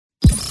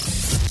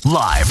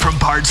Live from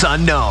parts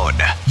unknown,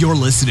 you're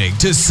listening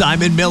to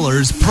Simon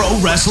Miller's Pro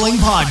Wrestling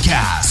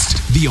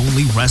Podcast, the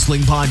only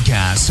wrestling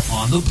podcast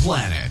on the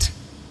planet,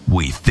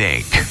 we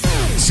think.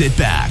 Sit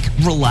back,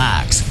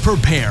 relax,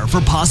 prepare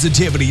for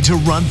positivity to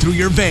run through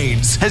your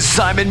veins as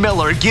Simon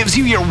Miller gives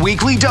you your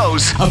weekly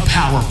dose of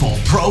powerful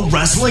pro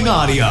wrestling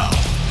audio.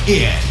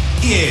 It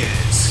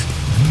is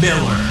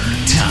Miller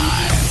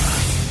Time.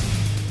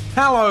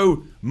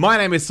 Hello, my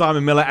name is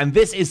Simon Miller, and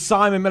this is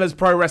Simon Miller's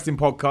Pro Wrestling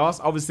Podcast.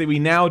 Obviously, we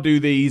now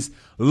do these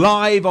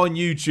live on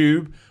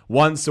YouTube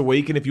once a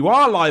week, and if you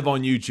are live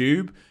on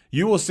YouTube,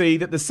 you will see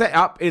that the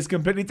setup is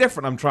completely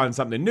different. I'm trying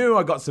something new,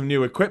 I got some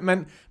new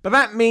equipment, but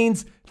that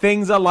means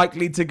things are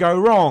likely to go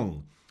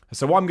wrong.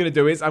 So what I'm going to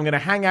do is I'm going to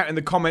hang out in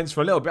the comments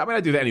for a little bit. I'm going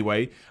to do that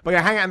anyway. But I'm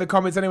going to hang out in the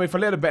comments anyway for a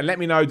little bit and let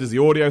me know, does the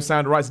audio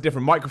sound right? It's a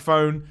different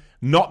microphone.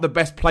 Not the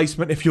best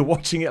placement if you're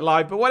watching it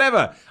live, but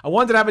whatever. I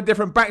wanted to have a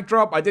different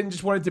backdrop. I didn't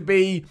just want it to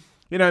be,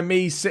 you know,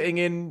 me sitting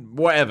in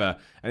whatever.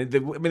 And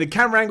the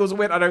camera angles are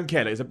weird. I don't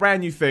care. It's a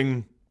brand new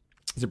thing.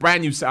 It's a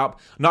brand new setup.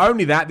 Not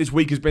only that, this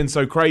week has been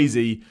so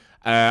crazy.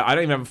 I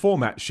don't even have a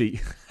format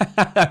sheet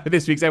for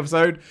this week's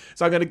episode.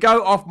 So I'm going to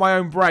go off my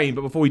own brain.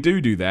 But before we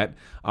do that,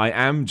 I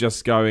am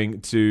just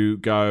going to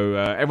go.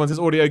 Everyone says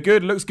audio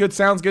good, looks good,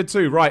 sounds good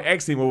too. Right,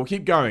 excellent. Well, we'll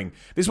keep going.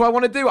 This is what I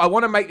want to do. I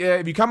want to make,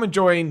 if you come and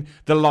join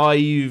the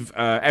live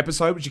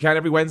episode, which you can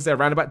every Wednesday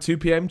around about 2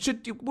 p.m.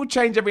 We'll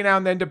change every now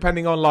and then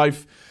depending on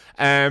life.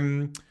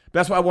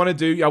 That's what I want to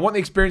do. I want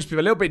the experience to be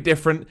a little bit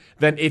different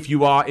than if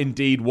you are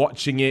indeed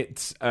watching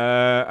it,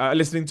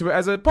 listening to it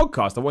as a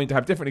podcast. I want you to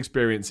have different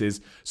experiences.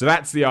 So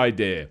that's the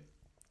idea.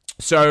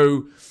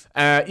 So,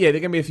 there are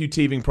going to be a few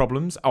teething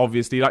problems,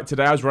 obviously. Like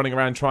today, I was running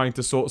around trying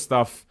to sort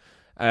stuff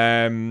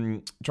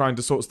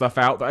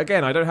out. But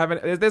again, I don't have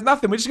any, there's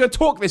nothing. We're just going to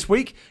talk this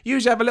week.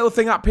 Usually have a little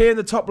thing up here in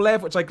the top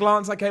left, which I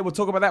glance, okay, we'll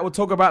talk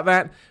about that,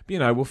 But, you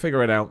know, we'll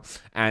figure it out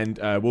and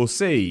we'll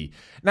see.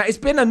 Now, it's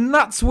been a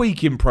nuts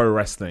week in pro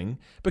wrestling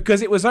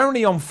because it was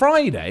only on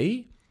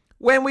Friday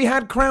when we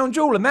had Crown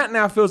Jewel, and that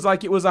now feels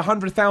like it was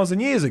 100,000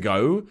 years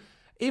ago.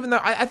 Even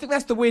though I think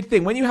that's the weird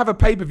thing. When you have a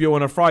pay-per-view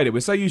on a Friday, we're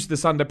so used to the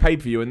Sunday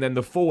pay-per-view and then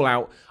the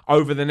fallout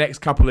over the next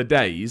couple of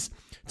days.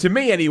 To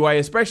me, anyway,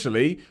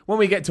 especially when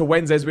we get to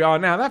Wednesday as we are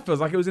now, that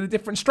feels like it was in a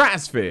different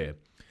stratosphere.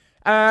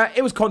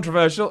 It was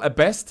controversial at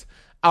best.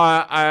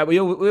 We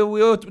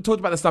all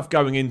talked about the stuff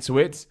going into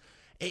it.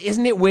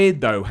 Isn't it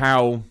weird, though,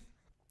 how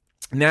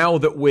now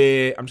that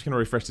we're... I'm just going to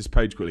refresh this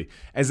page quickly.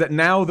 Is that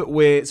now that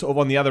we're sort of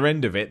on the other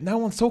end of it, no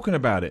one's talking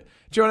about it.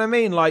 Do you know what I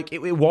mean? Like, it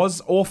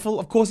was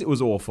awful. Of course it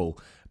was awful.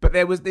 But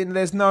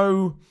there's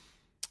no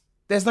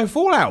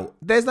fallout.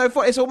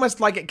 It's almost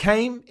like it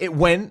came, it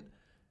went,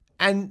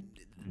 and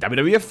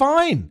WWE are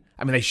fine.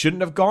 I mean, they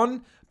shouldn't have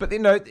gone, but you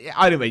know,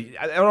 I don't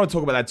want to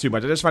talk about that too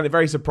much. I just find it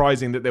very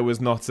surprising that there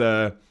was not.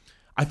 I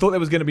thought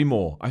there was going to be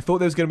more. I thought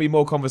there was going to be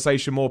more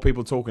conversation, more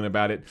people talking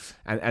about it,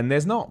 and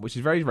there's not, which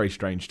is very, very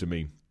strange to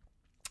me.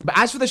 But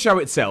as for the show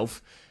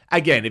itself,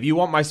 again, if you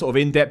want my sort of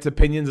in-depth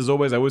opinions, as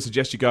always, I would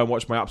suggest you go and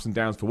watch my ups and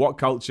downs for What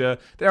Culture.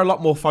 They're a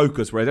lot more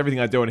focused, whereas everything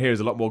I do on here is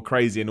a lot more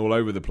crazy and all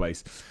over the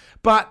place.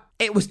 But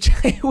it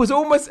was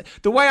almost,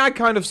 the way I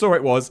kind of saw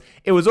it was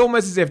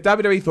almost as if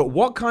WWE thought,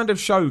 what kind of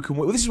show can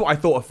we, well, this is what I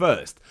thought at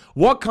first,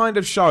 what kind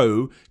of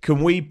show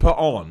can we put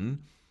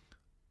on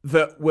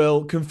that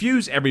will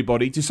confuse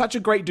everybody to such a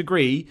great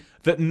degree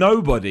that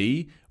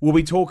nobody will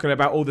be talking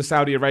about all the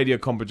Saudi Arabia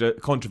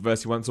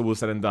controversy once all is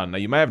said and done. Now,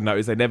 you may have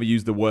noticed they never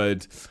used the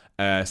word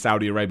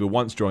Saudi Arabia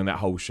once during that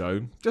whole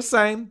show. Just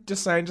saying,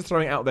 just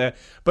throwing it out there.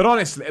 But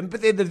honestly,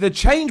 the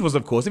change was,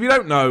 of course, if you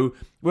don't know,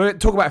 we're going to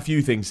talk about a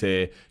few things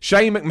here.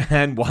 Shane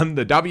McMahon won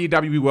the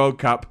WWE World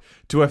Cup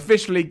to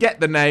officially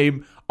get the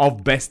name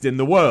of Best in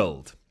the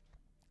World.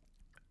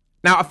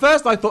 Now, at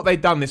first, I thought they'd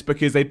done this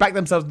because they backed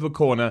themselves into a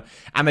corner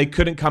and they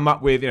couldn't come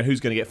up with, you know, who's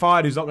going to get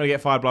fired, who's not going to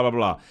get fired, blah, blah,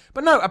 blah.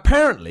 But no,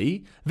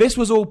 apparently, this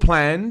was all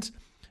planned.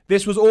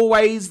 This was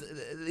always,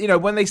 you know,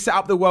 when they set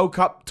up the World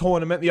Cup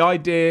tournament, the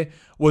idea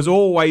was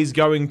always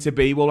going to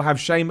be, we'll have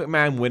Shane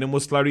McMahon win and we'll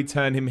slowly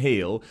turn him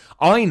heel.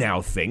 I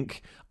now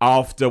think,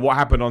 after what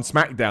happened on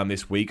SmackDown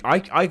this week,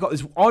 I got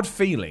this odd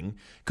feeling,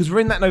 because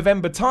we're in that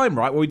November time,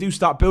 right, where we do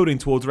start building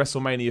towards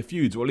WrestleMania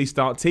feuds, or at least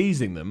start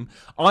teasing them.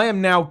 I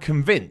am now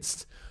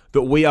convinced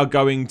that we are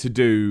going to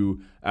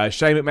do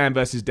Shane McMahon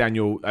versus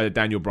Daniel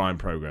Bryan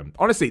program.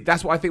 Honestly,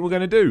 that's what I think we're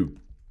going to do.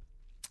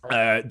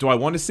 Do I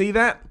want to see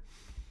that?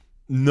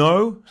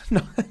 No,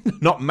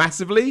 not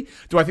massively.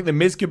 Do I think The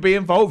Miz could be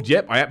involved?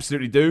 Yep, I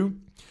absolutely do.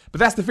 But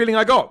that's the feeling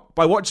I got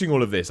by watching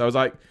all of this. I was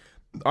like,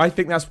 I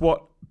think that's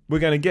what we're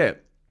going to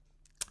get.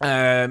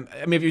 I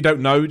mean, if you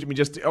don't know,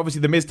 obviously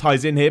The Miz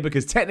ties in here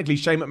because technically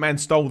Shane McMahon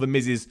stole The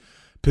Miz's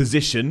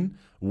position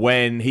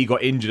when he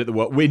got injured at the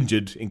world,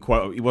 injured in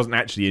quote, he wasn't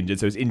actually injured,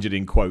 so he was injured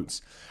in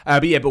quotes.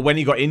 But when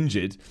he got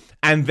injured,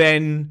 and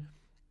then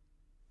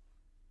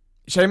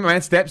Shane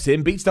McMahon steps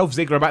in, beats Dolph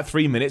Ziggler about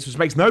 3 minutes, which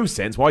makes no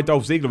sense. Why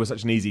Dolph Ziggler was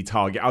such an easy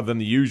target other than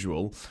the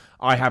usual,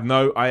 I have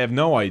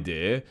no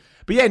idea.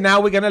 But yeah,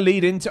 now we're going to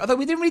lead into... Although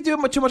we didn't really do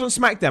too much on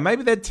SmackDown.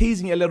 Maybe they're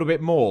teasing it a little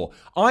bit more.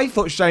 I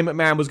thought Shane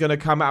McMahon was going to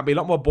come out and be a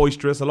lot more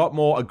boisterous, a lot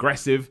more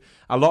aggressive,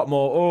 a lot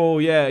more, oh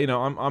yeah,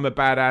 I'm a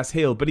badass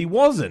heel. But he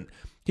wasn't.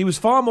 He was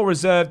far more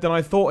reserved than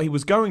I thought he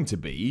was going to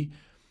be.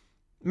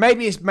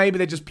 Maybe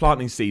they're just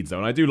planting seeds, though,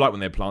 and I do like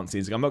when they plant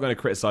seeds. I'm not going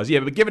to criticize.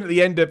 Yeah, but given at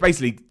the end,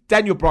 basically,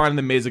 Daniel Bryan and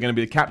The Miz are going to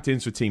be the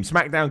captains for Team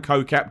SmackDown,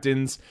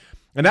 co-captains.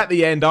 And at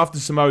the end, after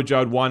Samoa Joe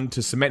had won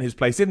to cement his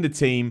place in the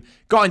team,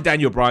 got in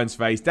Daniel Bryan's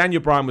face. Daniel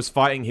Bryan was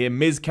fighting him.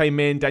 Miz came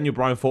in. Daniel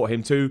Bryan fought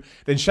him too.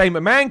 Then Shane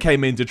McMahon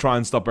came in to try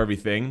and stop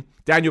everything.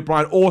 Daniel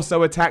Bryan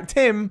also attacked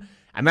him.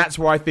 And that's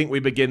where I think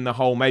we begin the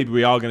whole, maybe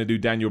we are going to do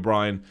Daniel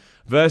Bryan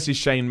versus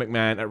Shane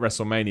McMahon at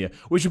WrestleMania.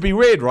 Which would be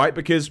weird, right?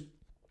 Because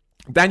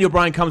Daniel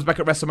Bryan comes back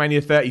at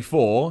WrestleMania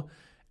 34,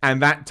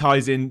 and that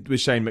ties in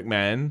with Shane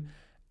McMahon.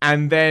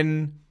 And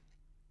then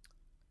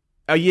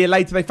a year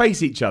later, they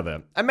face each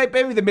other. And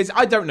maybe the Miz,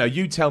 I don't know,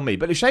 you tell me.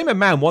 But if Shane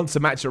McMahon wants a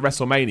match at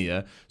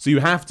WrestleMania, so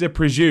you have to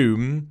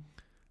presume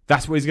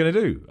that's what he's going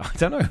to do. I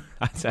don't know.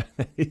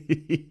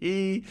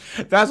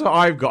 That's what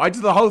I've got.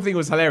 The whole thing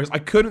was hilarious. I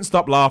couldn't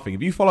stop laughing.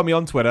 If you follow me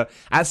on Twitter,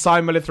 at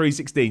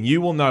SimonMiller316, you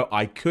will know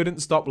I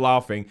couldn't stop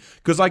laughing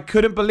because I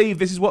couldn't believe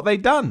this is what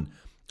they'd done.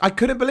 I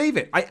couldn't believe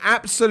it. I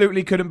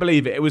absolutely couldn't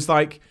believe it. It was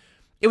like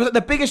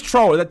the biggest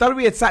troll. That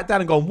WWE had sat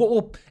down and gone,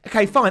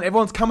 okay, fine,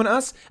 everyone's coming at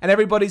us and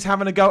everybody's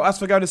having a go at us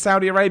for going to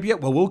Saudi Arabia.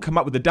 Well, we'll come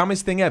up with the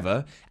dumbest thing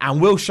ever and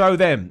we'll show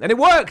them. And it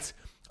worked.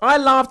 I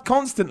laughed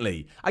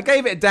constantly. I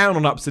gave it a down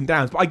on ups and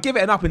downs, but I give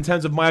it an up in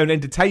terms of my own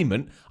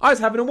entertainment. I was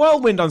having a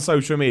whirlwind on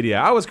social media.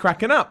 I was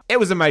cracking up. It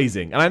was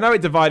amazing. And I know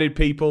it divided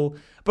people,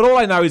 but all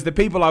I know is the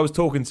people I was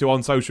talking to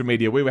on social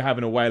media, we were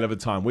having a whale of a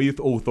time. We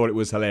all thought it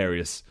was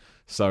hilarious.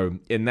 So,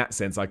 in that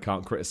sense, I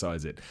can't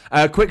criticize it.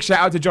 Quick shout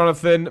out to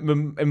Jonathan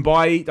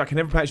Mbai. I can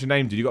never pronounce your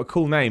name, dude. You got a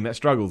cool name. That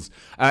struggles.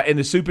 In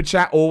the super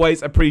chat,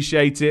 always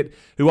appreciate it.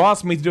 Who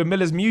asked me to do a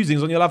Miller's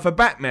Musings on your love for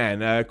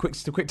Batman.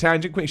 Quick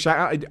tangent, quick shout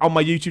out on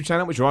my YouTube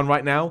channel, which you're on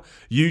right now.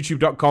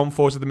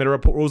 YouTube.com/The Miller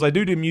Report Rules. I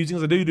do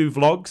musings. I do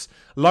vlogs.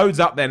 Loads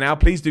up there now.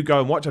 Please do go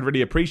and watch. I'd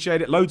really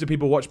appreciate it. Loads of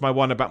people watched my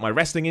one about my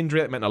wrestling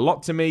injury. That meant a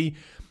lot to me.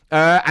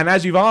 And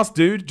as you've asked,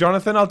 dude,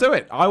 Jonathan, I'll do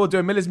it. I will do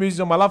a Miller's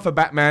Musings on my love for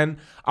Batman.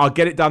 I'll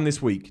get it done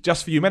this week.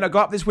 Just for you. May not go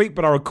up this week,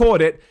 but I'll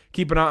record it.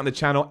 Keep an eye on the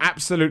channel.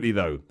 Absolutely,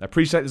 though. I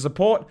appreciate the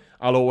support.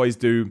 I'll always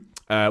do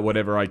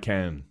whatever I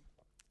can.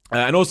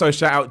 And also a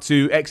shout out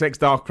to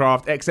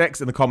XX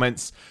in the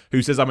comments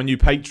who says I'm a new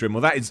patron.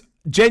 Well, that is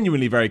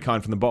genuinely very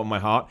kind from the bottom of my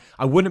heart.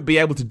 I wouldn't be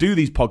able to do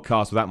these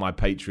podcasts without my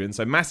Patreon.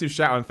 So massive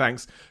shout out and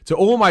thanks to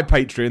all my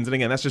Patreons. And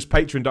again, that's just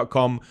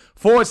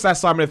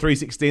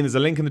patreon.com/Simon316. There's a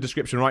link in the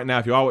description right now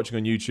if you are watching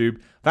on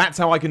YouTube. That's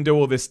how I can do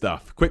all this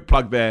stuff. Quick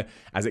plug there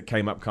as it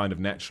came up kind of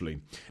naturally.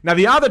 Now,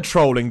 the other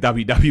trolling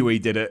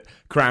WWE did at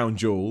Crown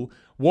Jewel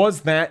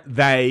was that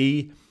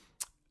they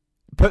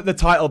put the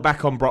title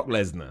back on Brock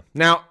Lesnar.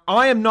 Now,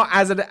 I am not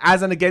as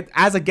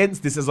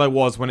against this as I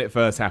was when it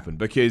first happened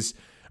because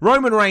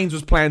Roman Reigns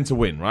was planned to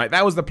win, right?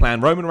 That was the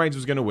plan. Roman Reigns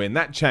was going to win.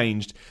 That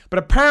changed. But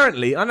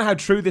apparently, I don't know how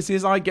true this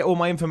is. I get all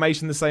my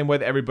information the same way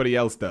that everybody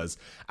else does.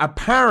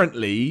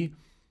 Apparently,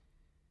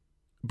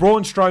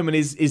 Braun Strowman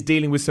is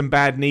dealing with some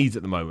bad knees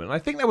at the moment. And I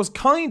think that was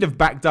kind of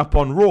backed up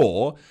on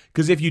Raw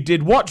because if you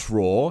did watch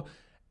Raw,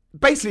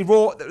 basically,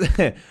 Raw,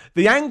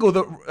 the angle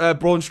that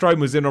Braun Strowman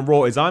was in on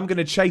Raw is I'm going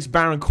to chase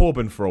Baron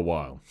Corbin for a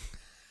while.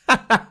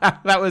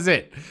 That was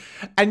it.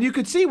 And you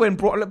could see when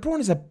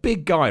Braun is a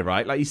big guy,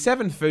 right? Like he's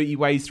 7 foot, he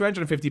weighs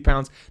 350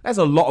 pounds. That's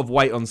a lot of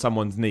weight on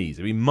someone's knees.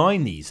 I mean, my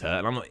knees hurt,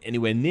 and I'm not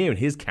anywhere near in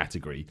his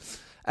category.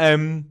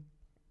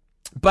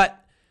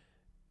 But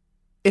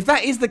if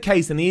that is the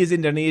case and he is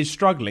in there and he is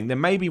struggling, then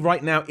maybe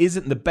right now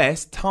isn't the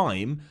best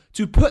time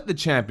to put the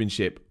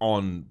championship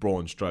on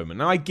Braun Strowman.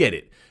 Now, I get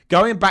it.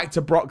 Going back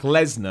to Brock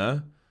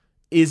Lesnar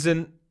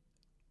isn't...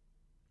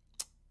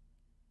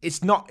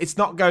 It's not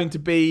going to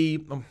be...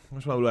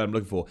 What's the word I'm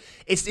looking for?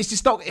 It's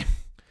just not...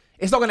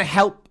 It's not going to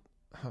help.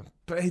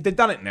 But they've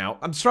done it now.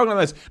 I'm struggling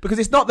on this because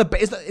it's not the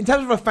best. In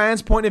terms of a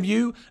fan's point of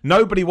view,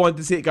 nobody wanted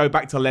to see it go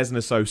back to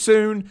Lesnar so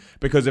soon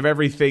because of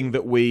everything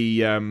that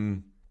we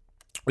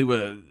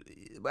were...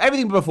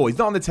 Everything before. He's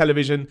not on the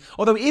television.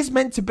 Although he is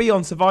meant to be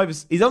on Survivor...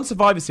 He's on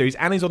Survivor Series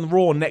and he's on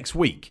Raw next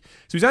week.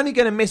 So he's only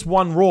going to miss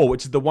one Raw,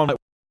 which is the one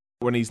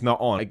when he's not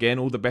on. Again,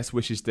 all the best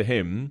wishes to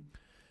him.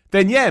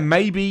 Then yeah,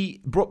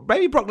 maybe Brock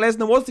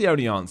Lesnar was the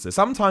only answer.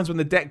 Sometimes when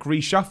the deck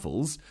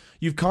reshuffles,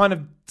 you've kind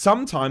of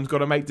sometimes got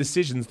to make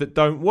decisions that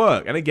don't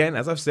work. And again,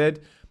 as I've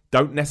said,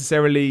 don't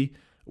necessarily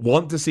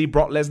want to see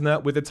Brock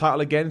Lesnar with the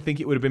title again.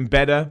 Think it would have been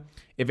better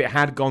if it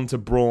had gone to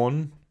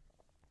Braun.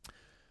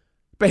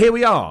 But here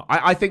we are.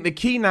 I think the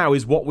key now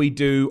is what we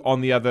do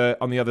on the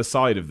other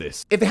side of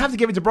this. If they have to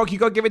give it to Brock, you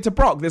got to give it to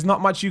Brock. There's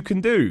not much you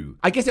can do.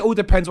 I guess it all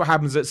depends what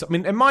happens.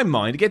 In my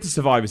mind, to get to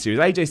Survivor Series,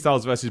 AJ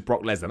Styles versus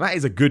Brock Lesnar, that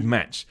is a good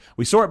match.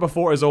 We saw it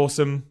before. It was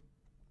awesome.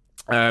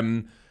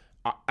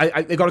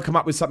 they've got to come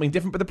up with something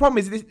different. But the problem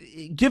is,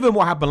 given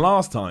what happened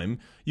last time,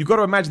 you've got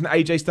to imagine that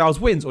AJ Styles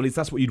wins, or at least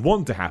that's what you'd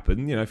want to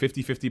happen,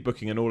 50-50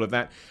 booking and all of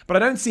that. But I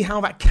don't see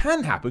how that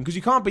can happen, because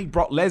you can't beat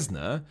Brock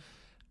Lesnar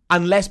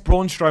unless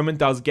Braun Strowman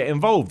does get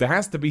involved. There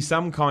has to be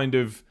some kind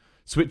of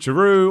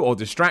switcheroo or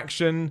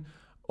distraction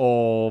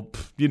or,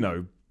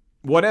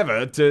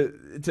 whatever to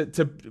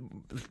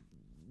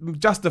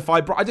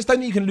justify Brock. I just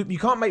don't think you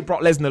can't make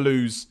Brock Lesnar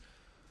lose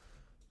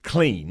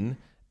clean.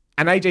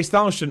 And AJ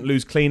Styles shouldn't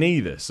lose clean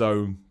either.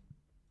 So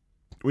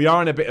we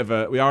are in a bit of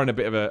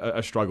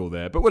a struggle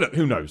there. But look,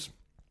 who knows?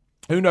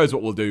 Who knows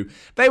what we'll do?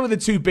 They were the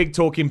two big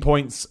talking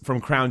points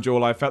from Crown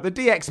Jewel, I felt. The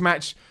DX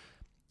match,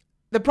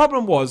 the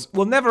problem was,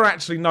 we'll never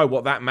actually know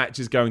what that match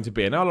is going to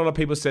be. I know a lot of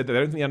people said that they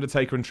don't think The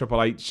Undertaker and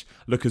Triple H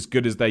look as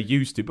good as they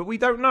used to. But we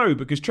don't know,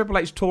 because Triple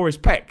H tore his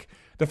pec.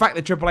 The fact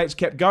that Triple H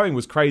kept going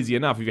was crazy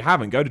enough. If you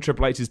haven't, go to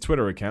Triple H's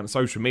Twitter account,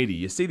 social media.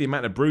 You see the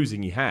amount of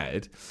bruising he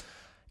had.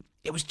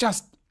 It was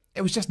just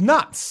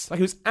nuts. Like,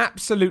 it was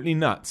absolutely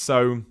nuts.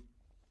 So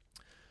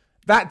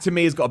that to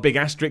me has got a big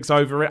asterisk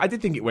over it. I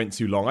did think it went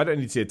too long. I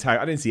didn't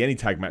see any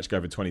tag match go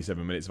over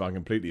 27 minutes, if I'm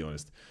completely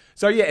honest.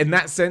 So yeah, in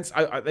that sense,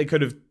 they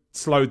could have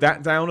slowed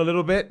that down a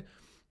little bit.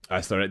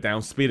 Slowed it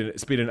down, speeding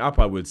it up,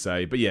 I would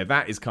say. But yeah,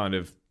 that is kind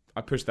of,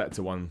 I pushed that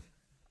to one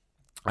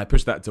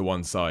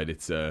side.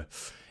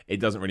 It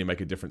doesn't really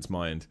make a difference,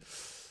 mind.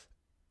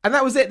 And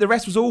that was it. The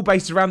rest was all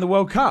based around the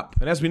World Cup.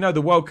 And as we know,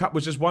 the World Cup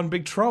was just one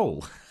big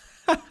troll.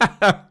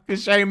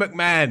 Because Shane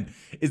McMahon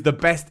is the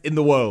best in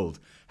the world.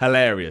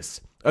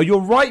 Hilarious. Oh, you're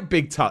right,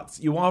 Big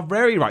Tuts. You are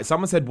very right.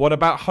 Someone said, what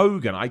about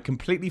Hogan? I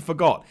completely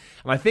forgot.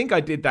 And I think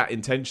I did that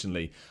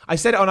intentionally. I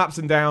said it on Ups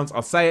and Downs.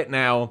 I'll say it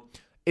now.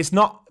 It's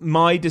not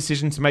my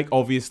decision to make,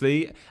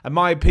 obviously. And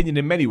my opinion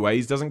in many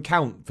ways doesn't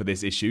count for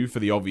this issue for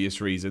the obvious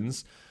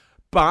reasons.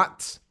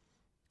 But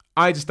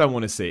I just don't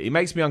want to see it. It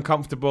makes me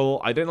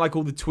uncomfortable. I don't like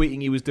all the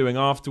tweeting he was doing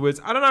afterwards.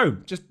 I don't know.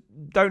 Just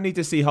don't need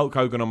to see Hulk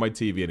Hogan on my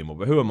TV anymore.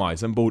 But who am I?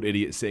 Some bald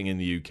idiot sitting in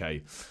the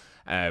UK.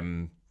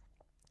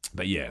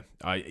 But yeah,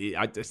 I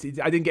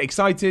didn't get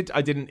excited.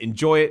 I didn't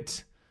enjoy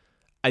it.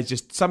 I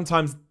just,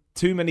 sometimes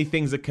too many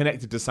things are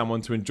connected to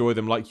someone to enjoy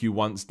them like you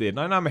once did. And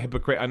I know I'm a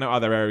hypocrite. I know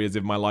other areas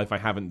of my life I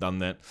haven't done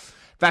that.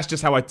 That's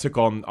just how I took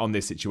on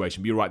this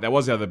situation. But you're right, there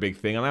was the other big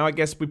thing. And now I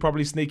guess we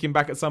probably sneak him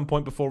back at some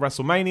point before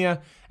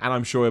WrestleMania. And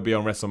I'm sure he'll be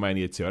on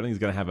WrestleMania too. I don't think he's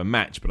going to have a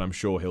match, but I'm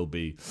sure he'll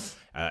be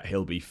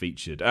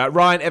featured.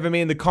 Ryan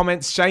Everme in the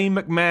comments, Shane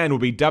McMahon will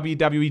be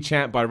WWE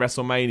champ by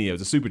WrestleMania. It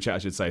was a super chat, I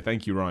should say.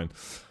 Thank you, Ryan.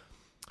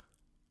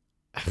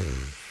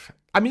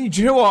 I mean,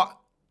 do you know what?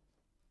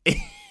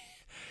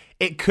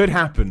 It could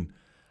happen.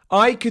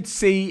 I could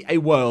see a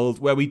world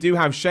where we do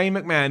have Shane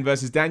McMahon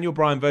versus Daniel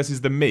Bryan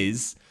versus The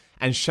Miz,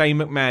 and Shane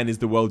McMahon is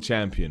the world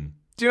champion.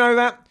 Do you know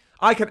that?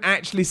 I can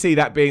actually see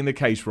that being the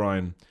case,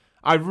 Ryan.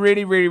 I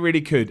really, really, really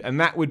could. And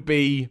that would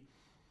be...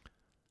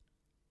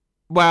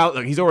 Well,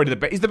 look, he's already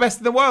he's the best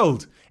in the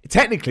world.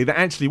 Technically, that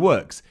actually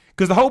works.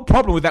 Because the whole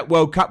problem with that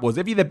World Cup was,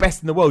 if you're the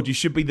best in the world, you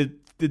should be the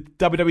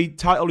WWE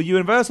title or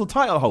Universal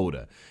title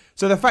holder.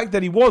 So the fact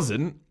that he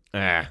wasn't...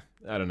 I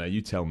don't know.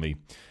 You tell me.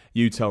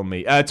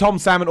 Tom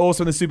Salmon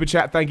also in the super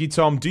chat. Thank you,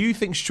 Tom. Do you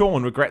think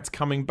Shawn regrets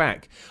coming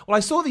back? Well, I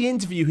saw the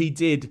interview he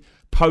did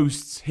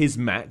post his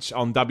match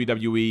on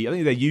WWE. I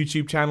think their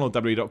YouTube channel or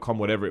WWE.com,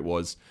 whatever it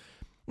was.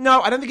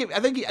 No, I don't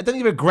think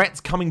he regrets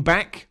coming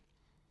back.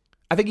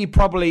 I think he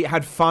probably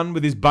had fun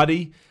with his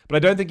buddy, but I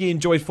don't think he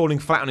enjoyed falling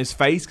flat on his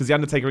face because The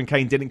Undertaker and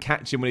Kane didn't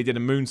catch him when he did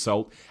a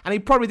moonsault. And he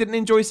probably didn't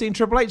enjoy seeing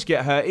Triple H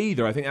get hurt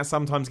either. I think that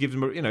sometimes gives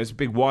him it's a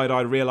big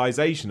wide-eyed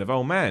realization of,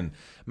 oh man,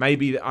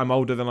 maybe I'm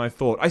older than I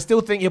thought. I still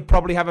think he'll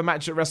probably have a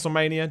match at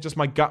WrestleMania, just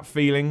my gut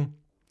feeling.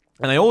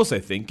 And I also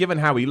think, given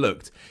how he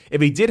looked,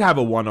 if he did have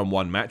a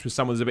one-on-one match with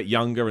someone who's a bit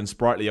younger and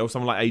sprightly, or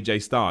someone like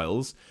AJ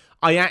Styles,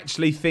 I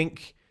actually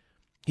think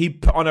he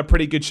put on a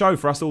pretty good show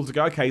for us all to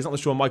go, okay, he's not the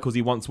Shawn Michaels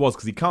he once was,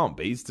 because he can't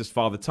be. It's just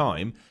Father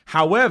Time.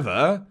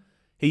 However,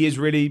 he is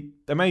really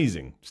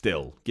amazing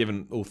still,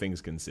 given all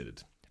things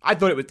considered. I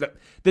thought it was...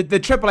 The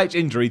Triple H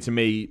injury, to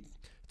me,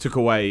 took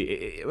away...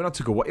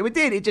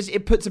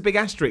 It puts a big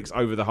asterisk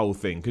over the whole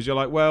thing, because you're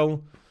like,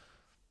 well,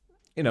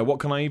 what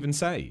can I even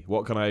say?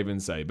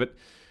 But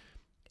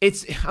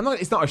it's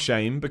not a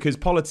shame, because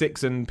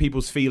politics and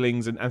people's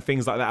feelings and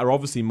things like that are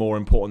obviously more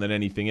important than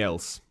anything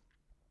else.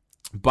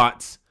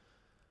 But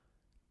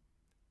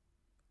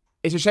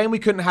it's a shame we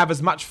couldn't have as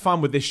much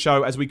fun with this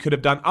show as we could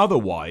have done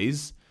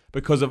otherwise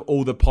because of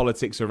all the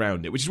politics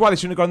around it, which is why they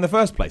shouldn't have gone in the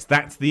first place.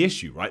 That's the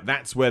issue, right?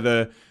 That's where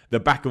the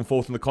back and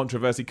forth and the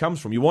controversy comes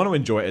from. You want to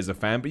enjoy it as a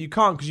fan, but you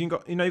can't because you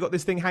got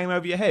this thing hanging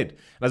over your head.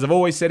 And as I've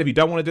always said, if you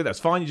don't want to do it, that's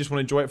fine. You just want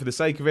to enjoy it for the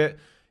sake of it.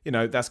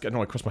 That's good.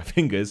 I cross my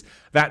fingers.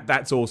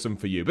 That's awesome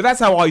for you. But that's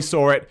how I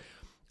saw it.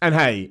 And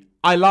hey,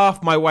 I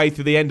laughed my way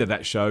through the end of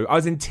that show. I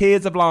was in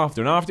tears of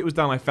laughter. And after it was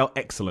done, I felt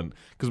excellent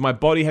because my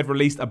body had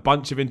released a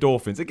bunch of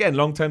endorphins. Again,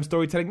 long-term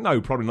storytelling,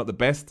 no, probably not the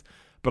best.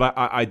 But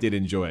I did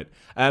enjoy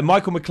it.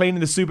 Michael McLean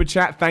in the super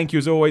chat. Thank you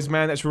as always,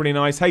 man. That's really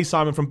nice. Hey,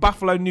 Simon from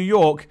Buffalo, New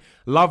York.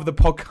 Love the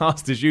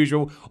podcast as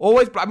usual.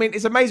 Always,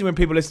 it's amazing when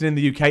people listen in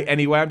the UK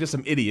anyway. I'm just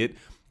some idiot.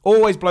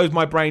 Always blows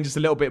my brain just a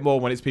little bit more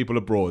when it's people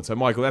abroad. So,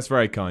 Michael, that's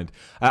very kind.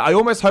 I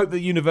almost hope the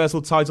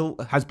Universal title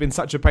has been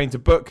such a pain to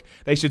book.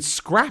 They should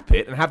scrap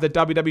it and have the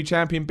WWE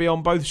Champion be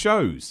on both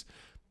shows.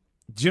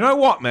 Do you know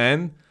what,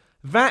 man?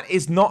 That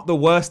is not the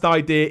worst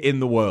idea in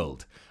the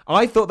world.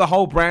 I thought the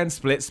whole brand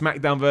split,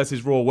 SmackDown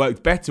versus Raw,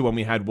 worked better when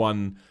we had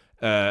one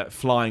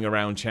flying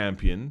around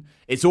champion.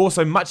 It's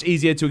also much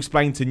easier to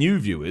explain to new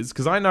viewers,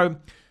 because I know,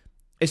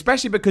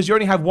 especially because you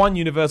only have one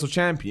Universal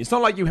Champion. It's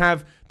not like you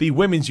have the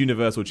Women's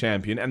Universal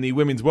Champion and the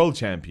Women's World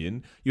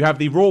Champion. You have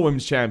the Raw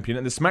Women's Champion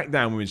and the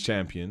SmackDown Women's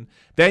Champion.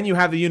 Then you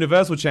have the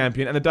Universal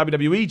Champion and the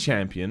WWE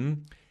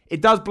Champion.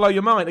 It does blow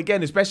your mind,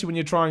 again, especially when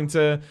you're trying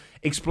to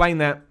explain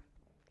that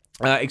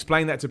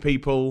to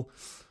people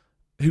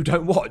who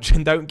don't watch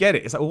and don't get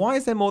it. It's like, well, why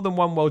is there more than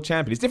one world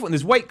champion? It's different when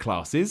there's weight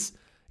classes,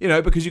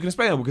 because you can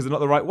explain them because they're not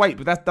the right weight,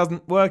 but that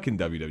doesn't work in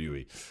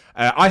WWE.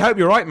 I hope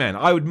you're right, man.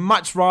 I would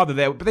much rather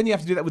there, but then you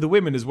have to do that with the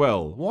women as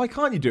well. Why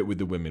can't you do it with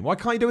the women? Why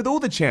can't you do it with all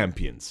the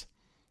champions?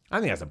 I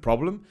think that's a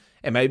problem.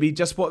 It may be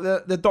just what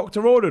the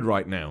doctor ordered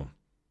right now.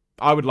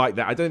 I would like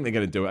that. I don't think they're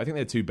going to do it. I think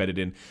they're too bedded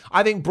in.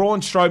 I think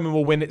Braun Strowman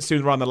will win it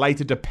sooner rather than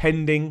later,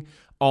 depending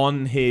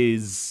on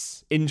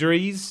his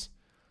injuries.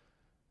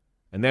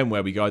 And then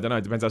where we go, I don't know.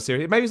 It depends how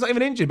serious. Maybe he's not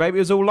even injured. Maybe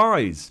it was all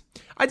lies.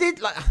 I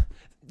did,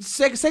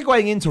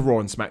 segueing into Raw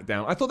and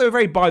SmackDown, I thought they were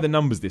very by the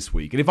numbers this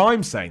week. And if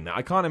I'm saying that,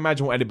 I can't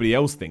imagine what anybody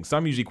else thinks. So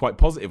I'm usually quite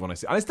positive when I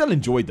see it. And I still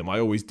enjoyed them. I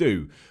always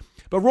do.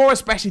 But Raw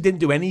especially didn't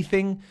do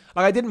anything.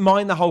 I didn't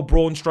mind the whole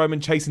Braun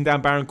Strowman chasing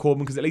down Baron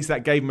Corbin, because at least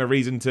that gave him a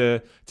reason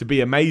to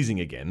be amazing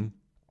again.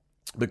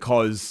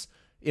 Because,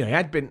 he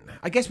had been...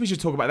 I guess we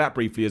should talk about that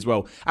briefly as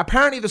well.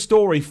 Apparently the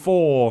story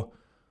for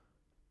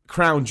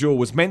Crown Jewel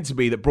was meant to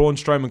be that Braun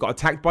Strowman got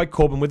attacked by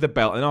Corbin with the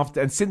belt,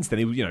 and since then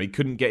he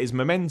couldn't get his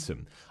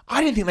momentum.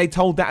 I didn't think they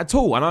told that at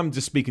all, and I'm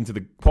just speaking to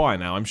the choir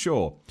now, I'm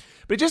sure.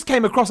 But it just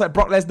came across like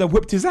Brock Lesnar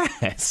whipped his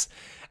ass.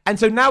 And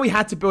so now we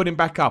had to build him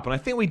back up, and I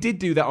think we did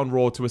do that on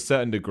Raw to a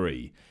certain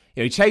degree.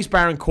 He chased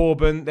Baron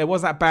Corbin. There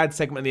was that bad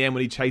segment in the end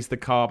when he chased the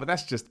car, but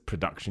that's just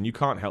production. You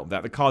can't help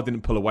that. The car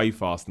didn't pull away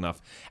fast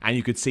enough, and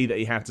you could see that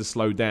he had to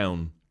slow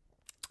down.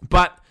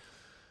 But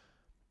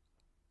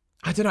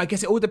I don't know. I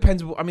guess it all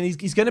depends. I mean,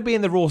 he's going to be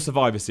in the Raw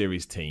Survivor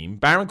Series team.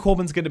 Baron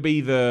Corbin's going to be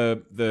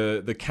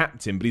the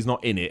captain, but he's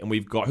not in it. And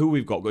we've got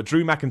We've got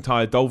Drew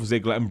McIntyre, Dolph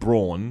Ziggler, and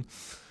Braun.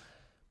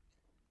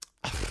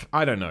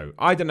 I don't know.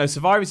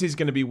 Survivor Series is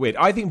going to be weird.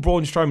 I think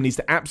Braun Strowman needs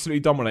to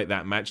absolutely dominate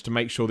that match to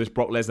make sure this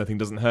Brock Lesnar thing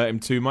doesn't hurt him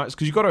too much.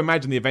 Because you've got to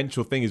imagine the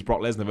eventual thing is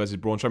Brock Lesnar versus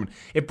Braun Strowman.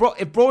 If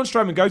Braun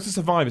Strowman goes to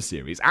Survivor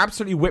Series,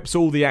 absolutely whips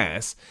all the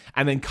ass,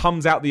 and then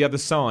comes out the other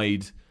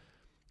side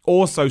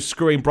also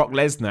screwing Brock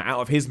Lesnar out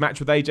of his match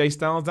with AJ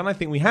Styles, then I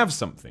think we have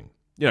something.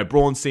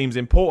 Braun seems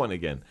important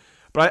again.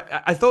 But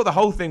I thought the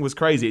whole thing was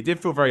crazy. It did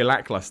feel very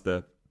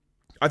lackluster.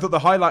 I thought the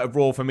highlight of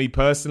Raw for me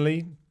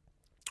personally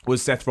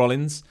was Seth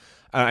Rollins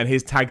and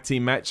his tag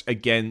team match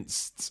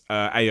against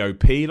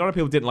AOP. A lot of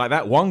people didn't like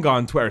that. One guy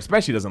on Twitter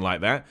especially doesn't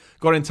like that.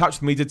 Got in touch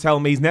with me to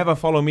tell me he's never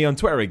followed me on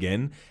Twitter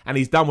again, and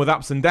he's done with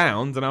ups and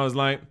downs. And I was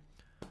like,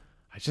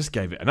 I just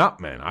gave it an up,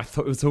 man. I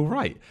thought it was all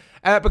right.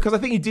 Because I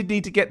think you did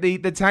need to get the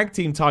tag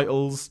team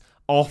titles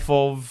off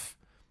of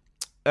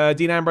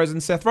Dean Ambrose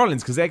and Seth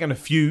Rollins, because they're going to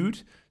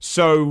feud.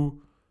 So,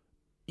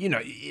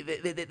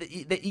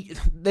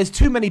 there's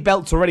too many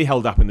belts already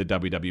held up in the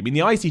WWE. I mean,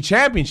 the IC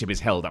Championship is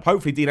held up.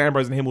 Hopefully, Dean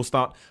Ambrose and him will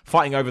start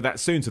fighting over that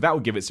soon, so that will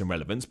give it some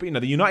relevance. But,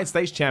 the United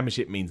States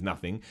Championship means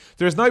nothing.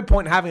 There is no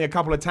point having a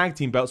couple of tag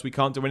team belts we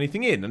can't do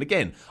anything in. And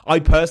again,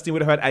 I personally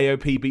would have had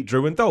AOP beat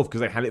Drew and Dolph,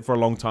 because they had it for a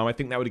long time. I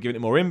think that would have given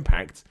it more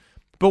impact.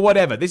 But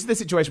whatever, this is the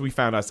situation we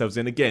found ourselves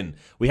in. Again,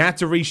 we had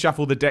to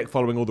reshuffle the deck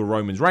following all the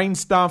Roman Reigns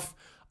stuff.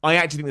 I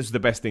actually think this was the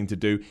best thing to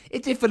do.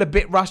 It did feel a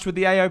bit rushed with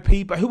the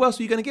AOP, but who else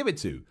were you going to give it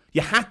to?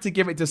 You had to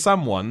give it to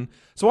someone.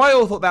 So I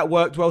all thought that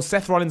worked well.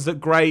 Seth Rollins looked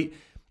great.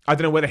 I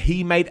don't know whether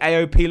he made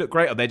AOP look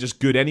great or they're just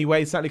good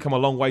anyway. It's certainly come a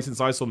long way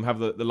since I saw them have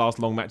the last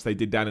long match they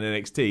did down in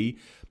NXT.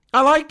 I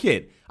like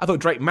it. I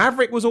thought Drake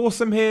Maverick was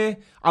awesome here.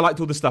 I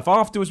liked all the stuff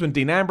afterwards when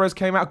Dean Ambrose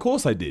came out. Of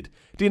course I did.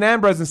 Dean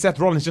Ambrose and Seth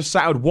Rollins just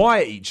sat out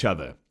wire at each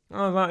other.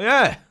 I was like,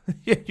 yeah,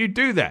 you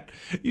do that.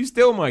 You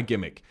steal my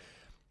gimmick.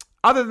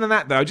 Other than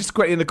that, though, just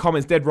quickly in the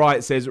comments, Dead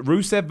Riot says,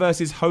 Rusev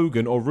versus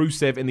Hogan or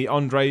Rusev in the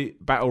Andre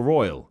Battle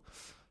Royal.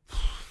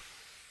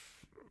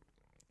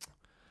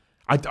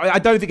 I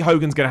don't think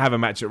Hogan's going to have a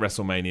match at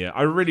WrestleMania.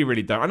 I really,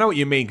 really don't. I know what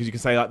you mean, because you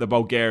can say like the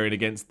Bulgarian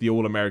against the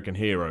All-American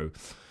hero.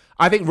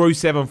 I think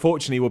Rusev,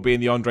 unfortunately, will be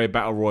in the Andre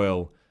Battle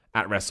Royal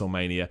at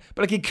WrestleMania.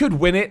 But he could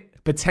win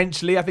it,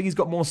 potentially. I think he's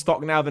got more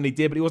stock now than he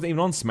did, but he wasn't even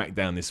on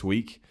SmackDown this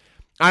week.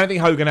 I don't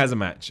think Hogan has a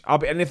match.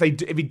 And if he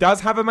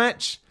does have a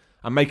match,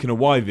 I'm making a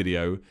why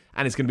video,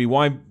 and it's going to be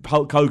why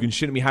Hulk Hogan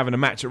shouldn't be having a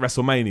match at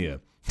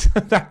WrestleMania.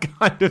 That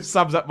kind of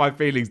sums up my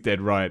feelings,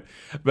 Dead Right.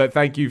 But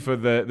thank you for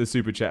the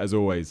super chat as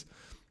always.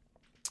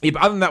 Yeah,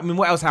 but other than that, I mean,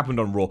 what else happened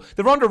on Raw?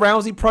 The Ronda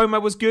Rousey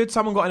promo was good.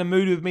 Someone got in a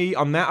mood with me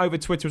on that over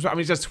Twitter as well. I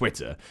mean, it's just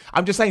Twitter.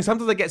 I'm just saying,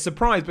 sometimes I get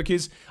surprised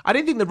because I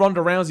didn't think the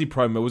Ronda Rousey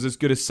promo was as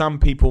good as some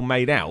people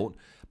made out.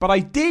 But I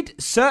did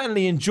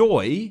certainly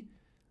enjoy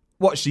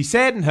what she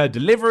said and her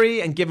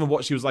delivery, and given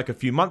what she was like a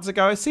few months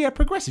ago, I see her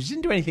progressive. She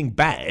didn't do anything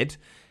bad.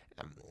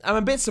 I'm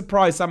a bit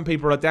surprised some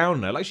people are down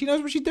on her. Like, she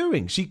knows what she's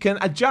doing. She can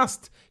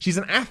adjust. She's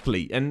an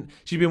athlete, and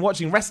she's been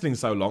watching wrestling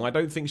so long, I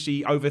don't think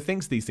she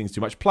overthinks these things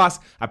too much. Plus,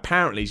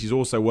 apparently, she's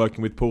also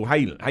working with Paul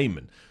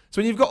Heyman.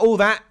 So when you've got all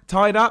that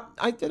tied up,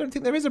 I don't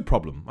think there is a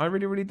problem. I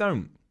really, really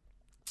don't.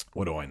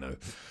 What do I know?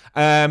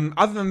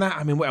 Other than that,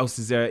 I mean, what else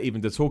is there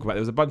even to talk about?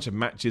 There was a bunch of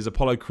matches.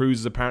 Apollo Crews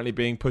is apparently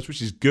being pushed,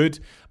 which is good,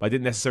 but I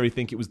didn't necessarily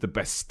think it was the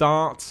best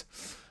start.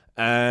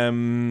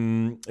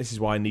 This is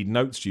why I need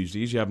notes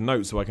usually. Usually I have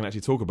notes so I can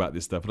actually talk about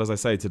this stuff. But as I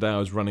say, today I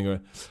was running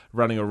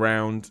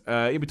around.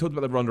 We talked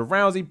about the Ronda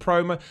Rousey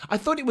promo. I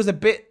thought it was a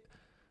bit,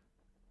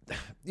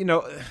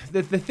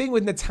 the thing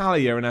with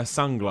Natalya and her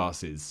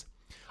sunglasses.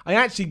 I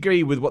actually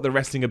agree with what the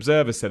Wrestling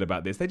Observer said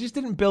about this. They just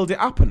didn't build it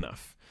up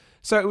enough.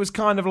 So it was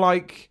kind of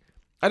like,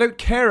 I don't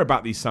care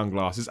about these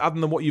sunglasses other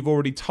than what you've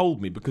already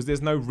told me because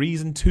there's no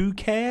reason to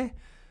care.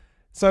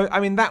 So, I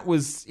mean, I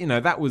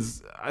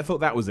thought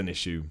that was an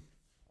issue.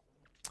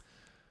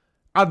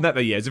 Other than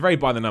that, yeah, it's a very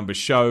by-the-numbers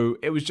show.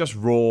 It was just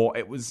raw.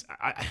 It was,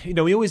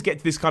 we always get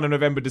to this kind of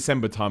November,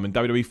 December time and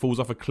WWE falls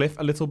off a cliff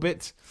a little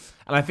bit.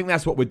 And I think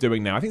that's what we're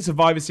doing now. I think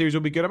Survivor Series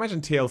will be good. I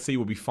imagine TLC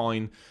will be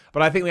fine.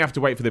 But I think we have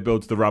to wait for the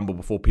build to the Rumble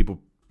before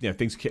people,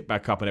 things kick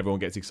back up and everyone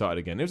gets excited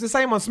again. It was the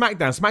same on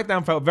SmackDown.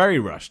 SmackDown felt very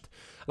rushed.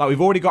 Like, we've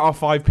already got our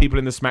 5 people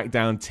in the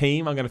SmackDown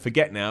team. I'm going to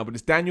forget now, but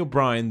it's Daniel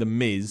Bryan, The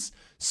Miz,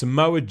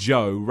 Samoa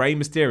Joe, Rey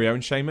Mysterio,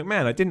 and Shane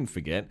McMahon. I didn't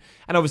forget.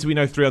 And obviously we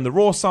know 3 on the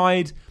Raw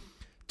side.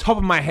 Top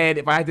of my head,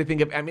 if I had to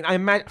think of, I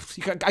imagine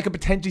I could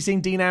potentially see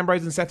Dean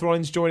Ambrose and Seth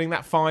Rollins joining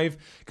that 5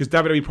 because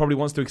WWE probably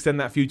wants to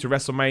extend that feud to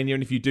WrestleMania,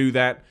 and if you do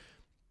that,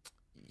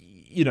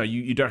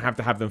 you don't have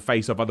to have them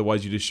face off.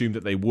 Otherwise, you'd assume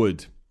that they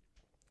would.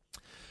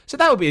 So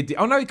that would be a deal.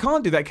 Oh no, you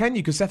can't do that, can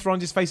you? Because Seth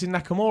Rollins is facing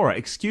Nakamura.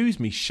 Excuse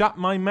me, shut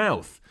my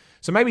mouth.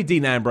 So maybe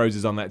Dean Ambrose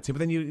is on that too, but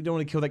then you don't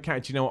want to kill that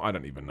character. You know what? I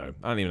don't even know.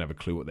 I don't even have a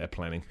clue what they're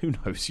planning. Who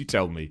knows? You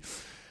tell me.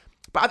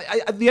 But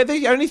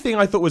the only thing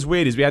I thought was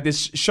weird is we had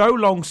this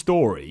show-long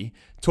story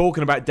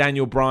talking about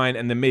Daniel Bryan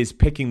and The Miz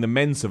picking the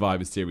men's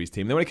Survivor Series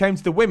team. Then when it came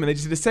to the women, they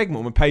just did a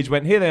segment when Paige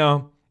went, here they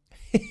are.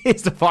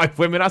 Here's the 5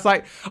 women. I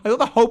thought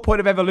the whole point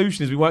of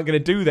Evolution is we weren't going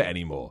to do that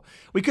anymore.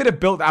 We could have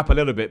built that up a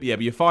little bit.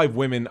 But your 5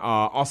 women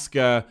are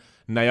Asuka,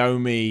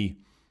 Naomi,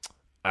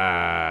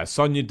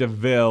 Sonya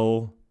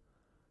Deville,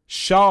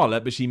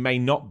 Charlotte, but she may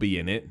not be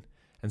in it,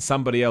 and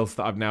somebody else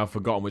that I've now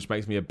forgotten, which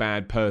makes me a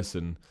bad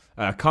person.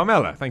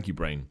 Carmella. Thank you,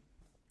 Brain.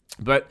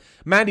 But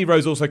Mandy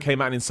Rose also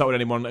came out and insulted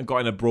anyone and got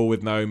in a brawl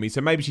with Naomi.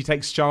 So maybe she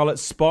takes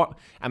Charlotte's spot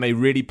and they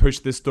really push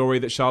this story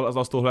that Charlotte has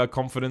lost all her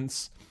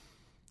confidence.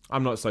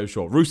 I'm not so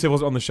sure. Rusev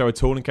wasn't on the show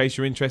at all, in case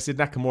you're interested.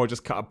 Nakamura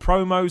just cut a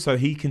promo, so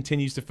he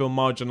continues to feel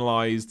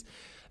marginalised.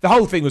 The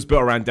whole thing was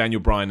built around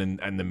Daniel Bryan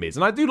and The Miz.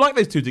 And I do like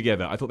those two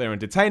together. I thought they were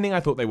entertaining. I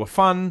thought they were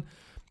fun.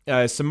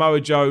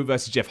 Samoa Joe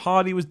versus Jeff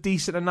Hardy was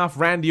decent enough.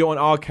 Randy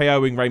Orton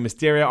RKOing Rey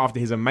Mysterio after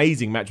his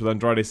amazing match with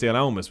Andrade Cien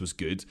Almas was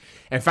good.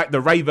 In fact, the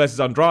Rey versus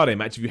Andrade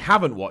match, if you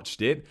haven't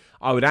watched it,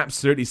 I would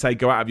absolutely say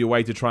go out of your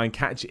way to try and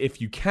catch it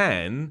if you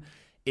can.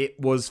 It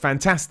was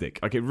fantastic.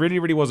 Like, it really,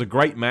 really was a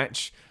great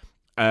match.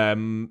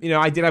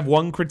 I did have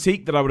one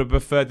critique that I would have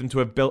preferred them to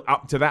have built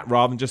up to that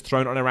rather than just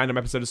thrown it on a random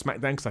episode of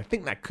SmackDown, because I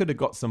think that could have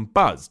got some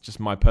buzz, just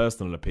my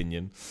personal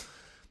opinion.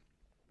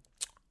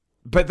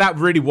 But that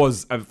really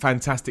was a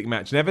fantastic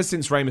match. And ever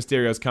since Rey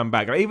Mysterio's come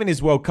back, even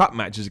his World Cup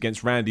matches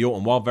against Randy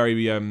Orton, while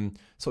very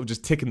sort of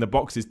just ticking the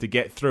boxes to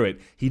get through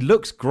it, he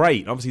looks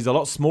great. Obviously, he's a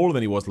lot smaller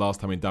than he was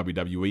last time in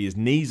WWE. His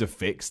knees are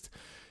fixed.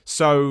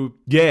 So,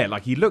 yeah,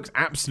 like, he looks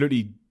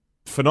absolutely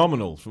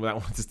phenomenal from that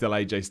one to still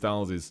AJ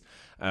Styles'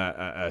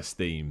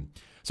 steam.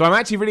 So I'm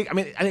actually really, and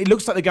it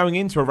looks like they're going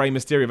into a Rey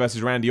Mysterio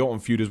versus Randy Orton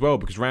feud as well,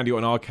 because Randy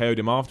Orton RKO'd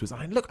him afterwards.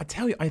 I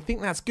tell you, I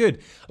think that's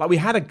good. Like, we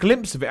had a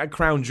glimpse of it at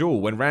Crown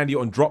Jewel when Randy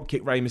Orton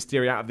drop-kicked Rey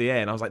Mysterio out of the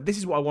air, and I was like, this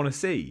is what I want to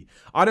see.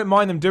 I don't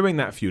mind them doing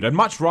that feud. I'd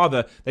much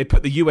rather they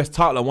put the US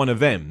title on one of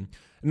them.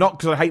 Not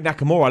because I hate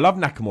Nakamura. I love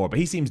Nakamura, but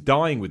he seems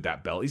dying with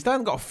that belt. He still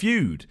hasn't got a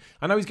feud.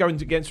 I know he's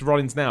going against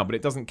Rollins now, but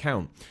it doesn't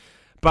count.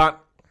 But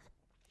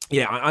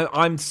yeah,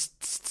 I'm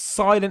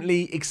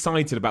silently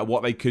excited about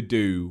what they could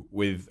do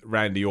with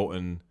Randy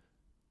Orton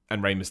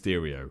and Rey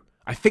Mysterio.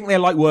 I think they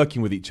like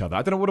working with each other.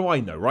 I don't know, what do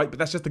I know, right? But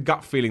that's just the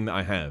gut feeling that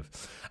I have.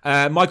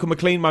 Michael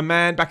McLean, my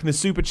man, back in the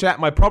Super Chat.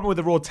 My problem with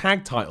the Raw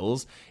tag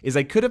titles is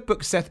they could have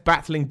booked Seth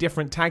battling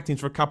different tag teams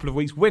for a couple of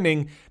weeks,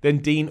 winning, then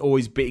Dean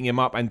always beating him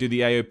up and do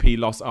the AOP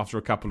loss after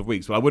a couple of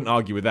weeks. Well, I wouldn't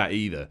argue with that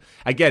either.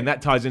 Again,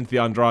 that ties into the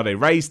Andrade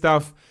Rey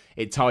stuff.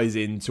 It ties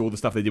into all the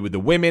stuff they did with the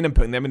women and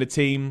putting them in a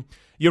team.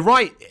 You're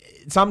right.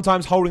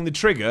 Sometimes holding the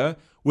trigger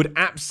would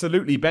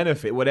absolutely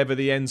benefit whatever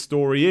the end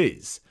story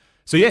is.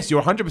 So yes,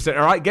 you're 100%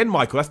 all right. Again,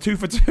 Michael, that's 2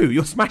 for 2.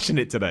 You're smashing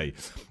it today.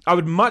 I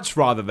would much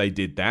rather they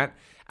did that,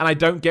 and I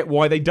don't get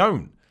why they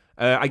don't.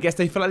 I guess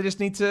they feel like they just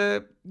need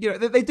to,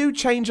 they do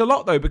change a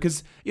lot though,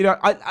 because,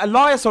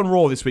 Elias on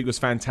Raw this week was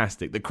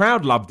fantastic. The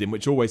crowd loved him,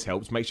 which always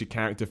helps, makes your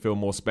character feel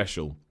more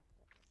special.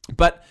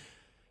 But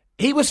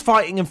he was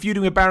fighting and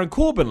feuding with Baron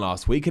Corbin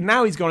last week, and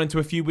now he's gone into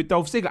a feud with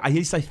Dolph Ziggler. At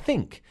least I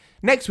think.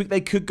 Next week,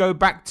 they could go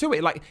back to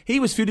it. Like, he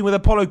was feuding with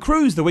Apollo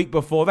Crews the week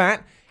before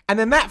that, and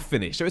then that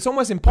finished. So it's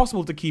almost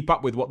impossible to keep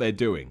up with what they're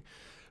doing.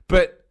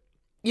 But,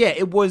 yeah,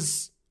 it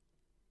was...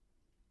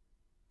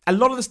 A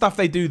lot of the stuff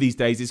they do these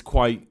days is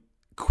quite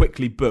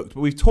quickly booked.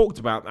 But we've talked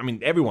about... I mean,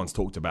 everyone's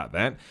talked about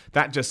that.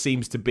 That just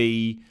seems to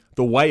be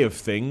the way of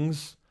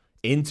things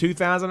in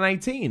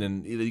 2018.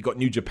 And you've got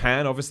New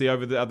Japan, obviously,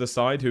 over the other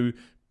side, who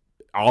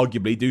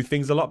arguably do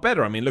things a lot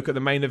better. I mean, look at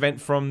the main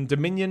event from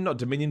Dominion, not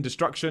Dominion,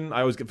 Destruction. I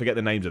always forget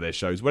the names of their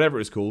shows,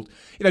 whatever it's called.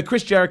 You know,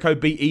 Chris Jericho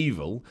beat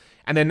Evil,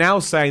 and they're now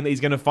saying that he's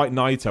going to fight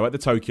Naito at the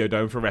Tokyo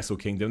Dome for Wrestle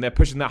Kingdom. They're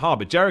pushing that hard,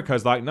 but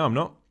Jericho's like, no, I'm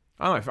not.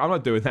 I'm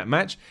not doing that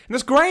match. And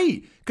that's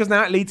great, because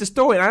now it leads to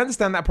story. And I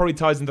understand that probably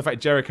ties into the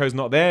fact Jericho's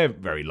not there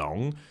very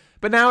long,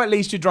 but now at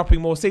least you're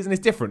dropping more seasons.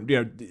 It's different. You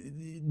know,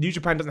 New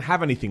Japan doesn't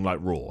have anything like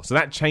Raw, so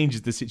that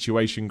changes the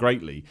situation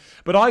greatly.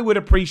 But I would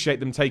appreciate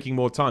them taking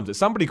more time. That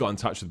somebody got in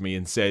touch with me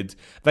and said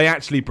they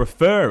actually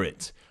prefer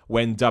it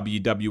when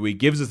WWE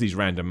gives us these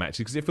random matches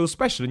because it feels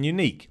special and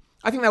unique.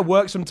 I think that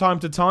works from time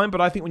to time,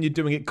 but I think when you're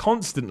doing it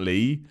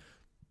constantly,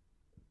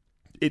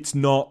 it's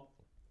not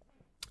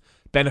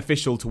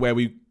beneficial to where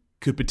we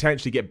could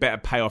potentially get better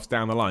payoffs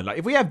down the line. Like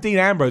if we have Dean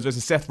Ambrose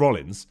versus Seth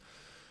Rollins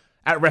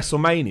at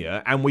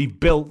WrestleMania and we've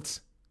built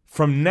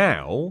from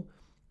now,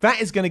 that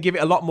is going to give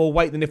it a lot more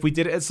weight than if we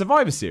did it at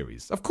Survivor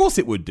Series. Of course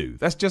it would do.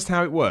 That's just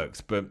how it works.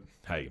 But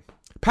hey,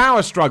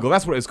 Power Struggle,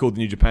 that's what it's called, the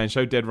New Japan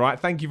show. Dead right.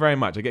 Thank you very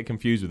much. I get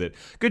confused with it.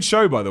 Good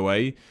show, by the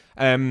way.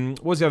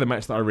 What was the other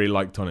match that I really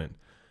liked on it?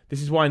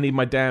 This is why I need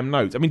my damn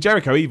notes. I mean,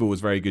 Jericho Evil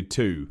was very good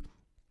too.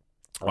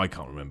 Oh, I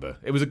can't remember.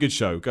 It was a good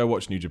show. Go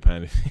watch New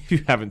Japan if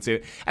you haven't seen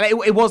it. And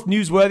it was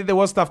newsworthy. There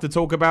was stuff to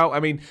talk about. I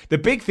mean, the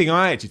big thing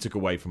I actually took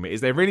away from it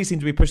is they really seem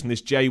to be pushing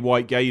this Jay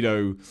White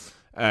Gato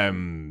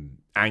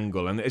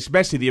angle, and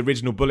especially the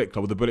original Bullet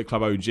Club, or the Bullet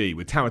Club OG,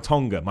 with Tama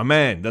Tonga, my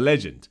man, the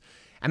legend.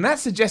 And that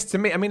suggests to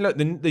me, I mean, look,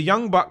 the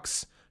Young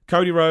Bucks,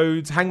 Cody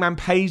Rhodes, Hangman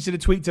Page did a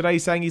tweet today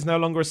saying he's no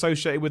longer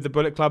associated with the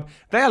Bullet Club.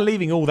 They are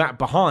leaving all that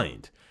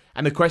behind.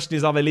 And the question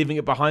is, are they leaving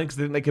it behind because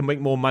they think they can make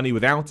more money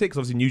without it? Because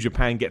obviously New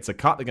Japan gets a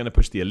cut. They're going to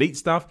push the elite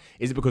stuff.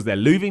 Is it because they're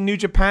leaving New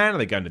Japan? Are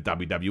they going to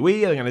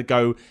WWE? Are they going to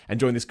go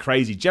and join this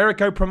crazy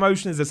Jericho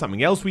promotion? Is there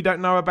something else we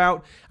don't know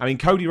about? I mean,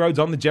 Cody Rhodes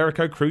on the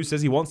Jericho crew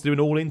says he wants to do an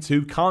All-In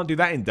 2. Can't do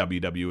that in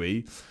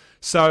WWE.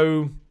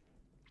 So,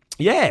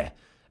 yeah.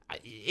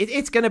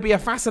 It's going to be a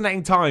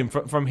fascinating time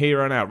from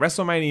here on out.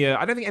 WrestleMania,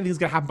 I don't think anything's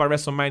going to happen by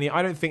WrestleMania.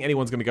 I don't think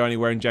anyone's going to go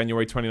anywhere in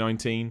January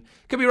 2019.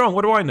 Could be wrong.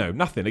 What do I know?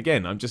 Nothing.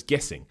 Again, I'm just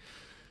guessing.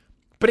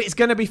 But it's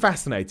going to be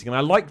fascinating, and I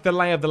like the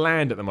lay of the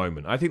land at the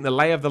moment. I think the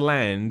lay of the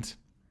land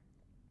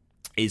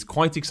is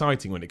quite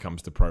exciting when it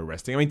comes to pro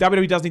wrestling. I mean,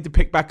 WWE does need to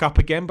pick back up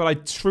again, but I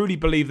truly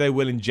believe they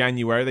will in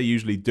January. They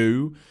usually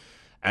do.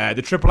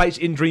 The Triple H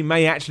injury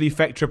may actually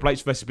affect Triple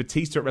H versus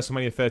Batista at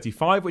WrestleMania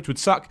 35, which would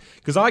suck,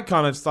 because I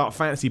kind of start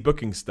fantasy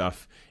booking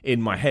stuff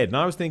in my head. And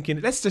I was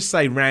thinking, let's just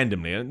say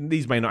randomly, and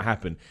these may not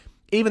happen,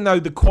 even though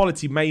the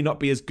quality may not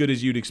be as good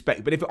as you'd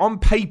expect. But if on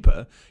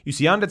paper, you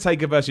see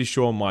Undertaker versus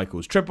Shawn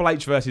Michaels, Triple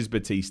H versus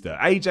Batista,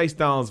 AJ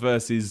Styles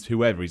versus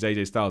whoever, he's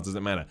AJ Styles,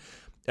 doesn't matter.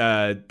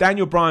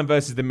 Daniel Bryan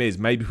versus The Miz,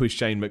 maybe with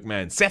Shane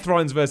McMahon. Seth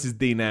Rollins versus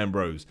Dean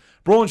Ambrose.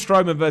 Braun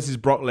Strowman versus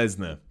Brock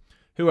Lesnar.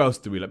 Who else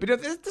do we like? But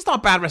it's not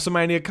a bad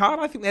WrestleMania card.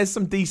 I think there's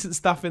some decent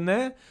stuff in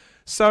there.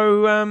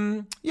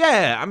 So,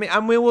 yeah, I mean,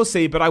 and we will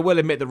see, but I will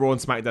admit that Raw and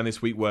SmackDown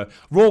this week were...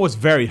 Raw was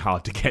very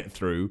hard to get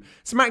through.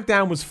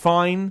 SmackDown was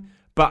fine,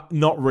 but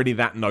not really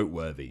that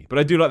noteworthy. But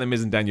I do like The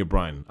Miz and Daniel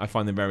Bryan. I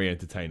find them very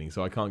entertaining,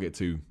 so I can't get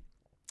too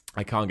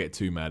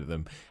mad at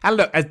them. And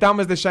look, as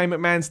dumb as the Shane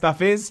McMahon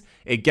stuff is,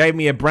 it gave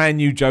me a brand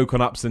new joke on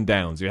ups and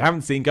downs. If you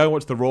haven't seen, go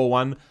watch the Raw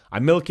one. I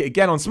milk it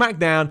again on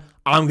SmackDown.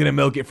 I'm going to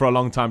milk it for a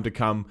long time to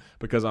come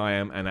because I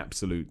am an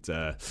absolute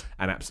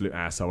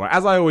asshole.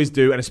 As I always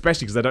do, and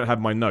especially because I don't have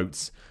my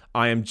notes,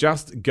 I am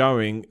just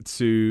going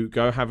to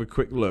go have a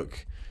quick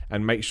look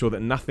and make sure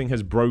that nothing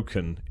has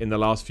broken in the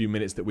last few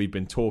minutes that we've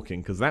been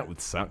talking, because that would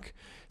suck.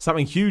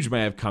 Something huge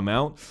may have come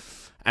out.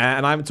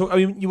 And I haven't talked. I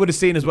mean, you would have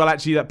seen as well,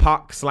 actually, that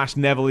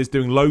Puck/Neville is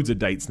doing loads of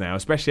dates now,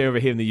 especially over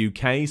here in the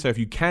UK. So if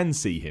you can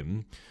see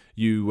him,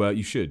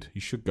 you should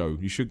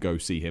go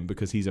see him,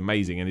 because he's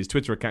amazing and his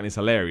Twitter account is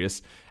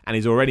hilarious and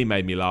he's already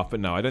made me laugh. But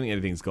no, I don't think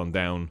anything's gone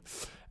down.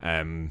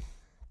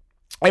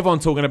 Everyone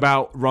talking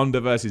about Ronda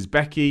versus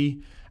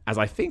Becky, as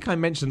I think I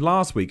mentioned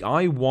last week.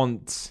 I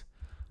want.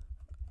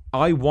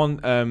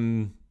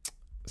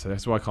 So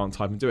that's why I can't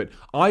type and do it.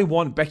 I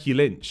want Becky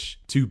Lynch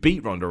to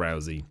beat Ronda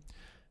Rousey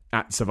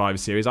at Survivor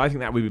Series. I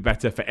think that would be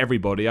better for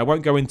everybody. I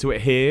won't go into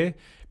it here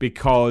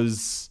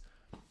because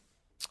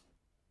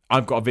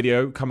I've got a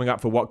video coming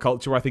up for What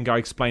Culture. I think I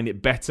explained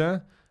it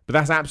better, but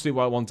that's absolutely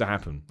what I want to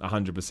happen,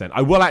 100%.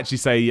 I will actually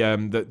say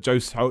that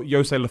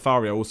Jose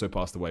Lothario also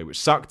passed away, which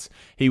sucked.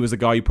 He was the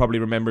guy you probably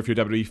remember if you're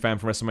a WWE fan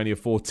from WrestleMania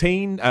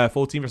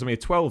WrestleMania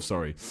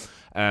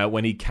 12,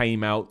 when he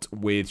came out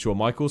with Shawn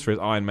Michaels for his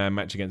Iron Man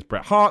match against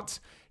Bret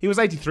Hart. He was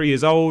 83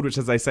 years old, which,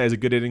 as they say, is a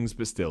good innings,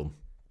 but still.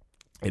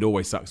 It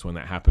always sucks when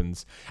that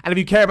happens. And if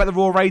you care about the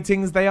Raw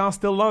ratings, they are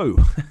still low,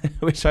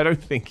 which I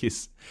don't think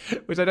is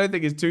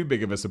too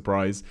big of a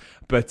surprise.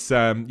 But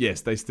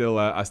yes, they still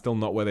are still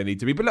not where they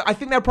need to be. But look, I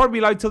think they'll probably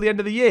be low till the end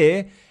of the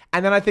year,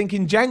 and then I think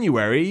in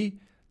January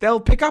they'll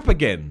pick up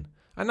again.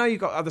 I know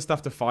you've got other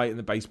stuff to fight, and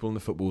the baseball and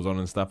the football's on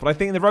and stuff, but I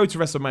think in the road to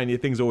WrestleMania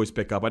things always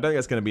pick up. I don't think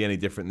it's going to be any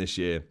different this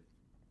year.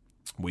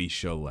 We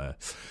shall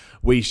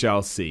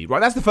see. Right,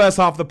 that's the first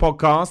half of the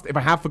podcast. If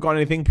I have forgotten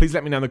anything, please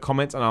let me know in the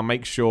comments and I'll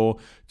make sure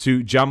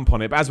to jump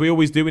on it. But as we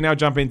always do, we now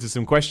jump into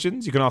some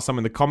questions. You can ask some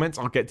in the comments.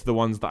 I'll get to the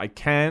ones that I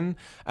can.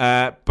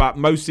 But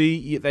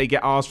mostly they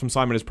get asked from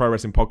Simon Miller's Pro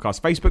Wrestling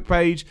Podcast Facebook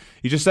page.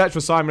 You just search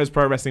for Simon Miller's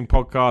Pro Wrestling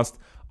Podcast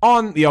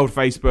on the old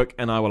Facebook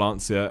and I will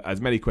answer as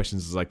many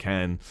questions as I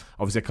can.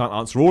 Obviously, I can't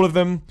answer all of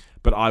them,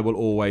 but I will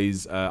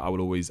always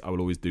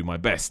do my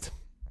best.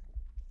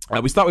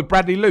 We start with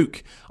Bradley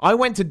Luke. I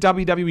went to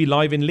WWE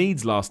Live in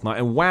Leeds last night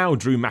and wow,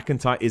 Drew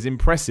McIntyre is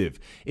impressive.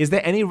 Is there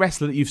any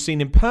wrestler that you've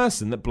seen in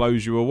person that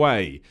blows you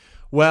away?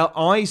 Well,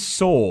 I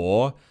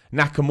saw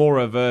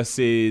Nakamura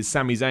versus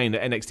Sami Zayn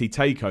at NXT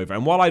TakeOver,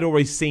 and while I'd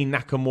already seen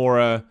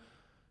Nakamura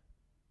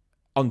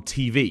on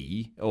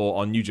TV or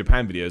on New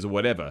Japan videos or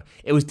whatever,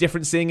 it was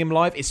different seeing him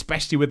live,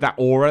 especially with that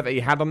aura that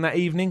he had on that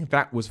evening.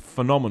 That was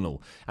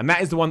phenomenal. And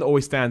that is the one that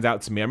always stands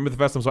out to me. I remember the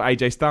first time I saw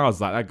AJ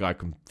Styles, like, that guy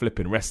can flip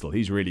and wrestle.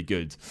 He's really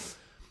good.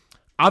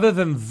 Other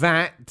than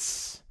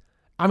that,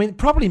 I mean,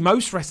 probably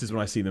most wrestlers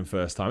when I see them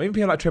first time, even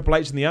people like Triple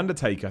H and The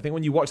Undertaker, I think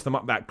when you watch them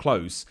up that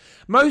close,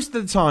 most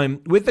of the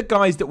time, with the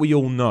guys that we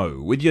all know,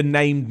 with your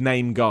named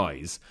name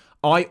guys,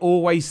 I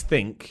always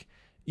think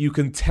you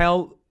can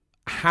tell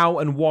how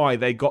and why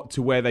they got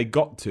to where they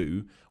got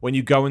to when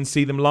you go and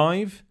see them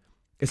live.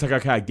 It's like,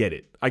 okay, I get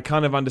it. I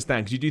kind of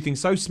understand because you do things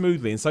so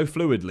smoothly and so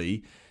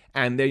fluidly,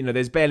 and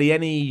there's barely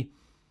any.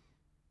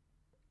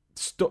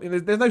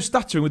 There's no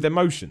stuttering with their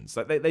motions.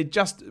 Like they're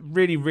just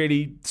really,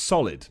 really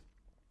solid.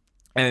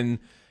 And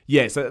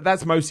yeah, so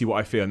that's mostly what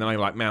I feel. And then I'm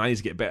like, man, I need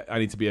to get better. I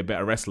need to be a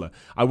better wrestler.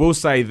 I will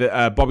say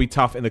that Bobby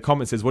Tuff in the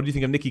comments says, what do you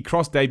think of Nikki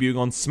Cross debuting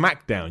on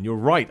SmackDown? You're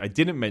right. I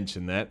didn't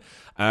mention that.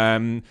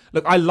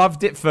 Look, I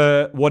loved it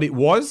for what it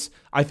was.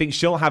 I think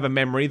she'll have a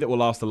memory that will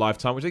last a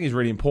lifetime, which I think is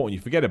really important.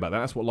 You forget about that.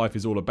 That's what life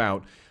is all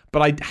about.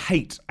 But I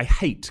hate,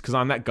 because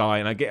I'm that guy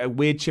and I get a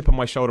weird chip on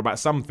my shoulder about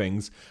some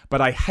things, but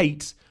I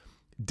hate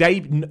I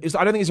don't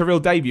think it's a real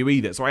debut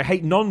either. So I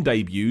hate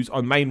non-debuts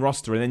on main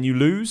roster and then you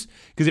lose.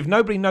 Because if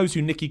nobody knows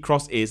who Nikki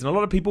Cross is, and a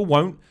lot of people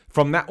won't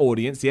from that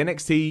audience, the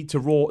NXT to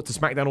Raw to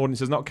SmackDown audience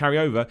does not carry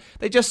over.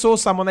 They just saw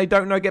someone they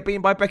don't know get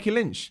beaten by Becky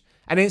Lynch.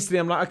 And instantly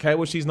I'm like, okay,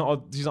 well, she's not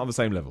on the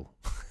same level.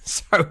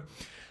 So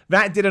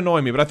that did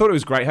annoy me, but I thought it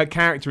was great. Her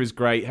character is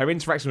great. Her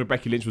interaction with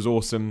Becky Lynch was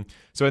awesome.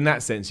 So in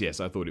that sense, yes,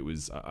 I thought it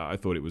was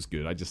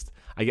good.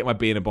 I get my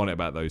bee in a bonnet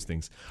about those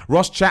things.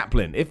 Ross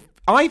Chaplin, if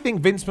I think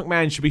Vince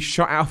McMahon should be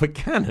shot out of a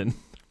cannon.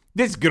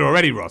 This is good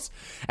already, Ross.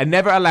 And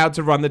never allowed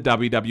to run the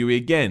WWE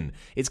again.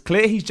 It's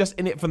clear he's just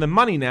in it for the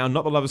money now,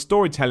 not the love of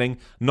storytelling,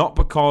 not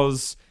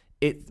because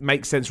it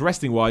makes sense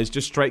wrestling-wise,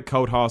 just straight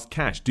cold hard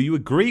cash. Do you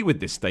agree with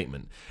this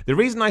statement? The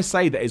reason I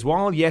say that is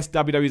while, yes,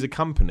 WWE is a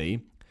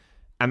company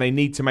and they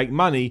need to make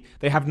money,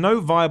 they have no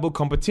viable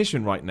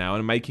competition right now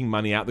and making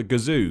money out the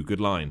gazoo.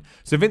 Good line.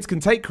 So Vince can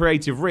take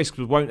creative risks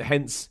but won't,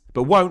 hence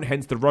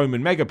the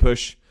Roman mega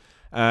push.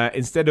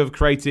 Instead of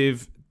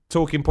creative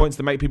talking points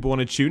that make people want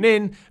to tune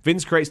in,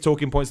 Vince creates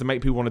talking points that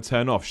make people want to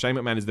turn off. Shane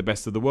McMahon is the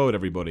best of the world,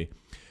 everybody.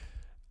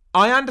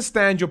 I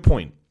understand your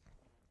point,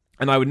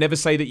 and I would never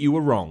say that you were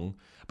wrong,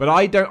 but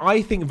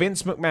I think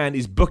Vince McMahon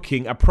is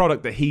booking a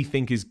product that he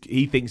thinks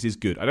is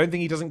good. I don't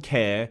think he doesn't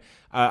care.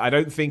 I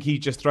don't think he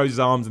just throws his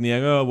arms in the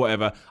air, oh,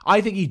 whatever. I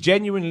think he's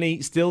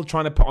genuinely still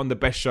trying to put on the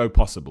best show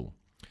possible.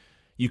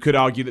 You could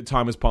argue that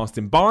time has passed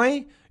him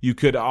by. You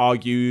could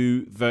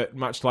argue that,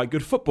 much like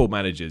good football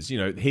managers,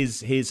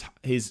 his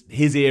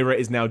era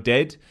is now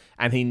dead,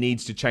 and he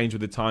needs to change with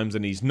the times,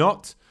 and he's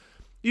not.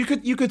 You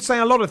could say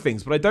a lot of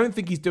things, but I don't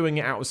think he's doing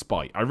it out of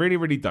spite. I really,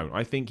 really don't.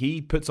 I think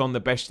he puts on the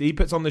best. He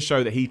puts on the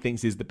show that he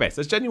thinks is the best.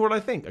 That's genuinely what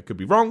I think. I could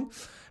be wrong.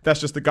 That's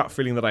just the gut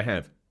feeling that I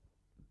have.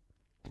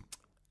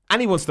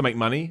 And he wants to make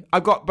money.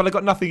 I've got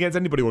nothing against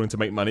anybody wanting to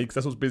make money because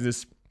that's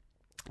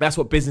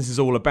what business is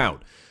all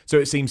about. So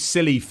it seems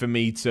silly for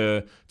me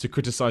to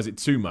criticize it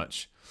too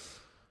much.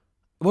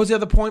 What was the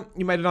other point?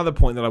 You made another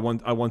point that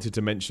I wanted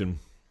to mention.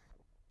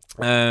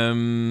 I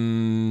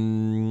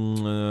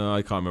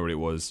can't remember what it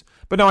was.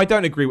 But no, I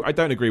don't agree. I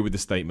don't agree with the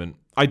statement.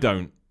 I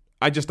don't.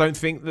 I just don't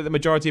think that the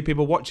majority of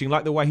people watching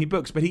like the way he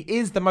books. But he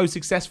is the most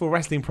successful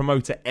wrestling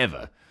promoter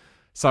ever.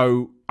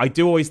 So I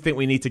do always think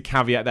we need to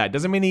caveat that.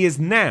 Doesn't mean he is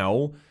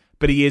now,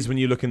 but he is when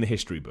you look in the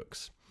history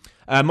books.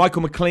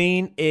 Michael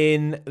McLean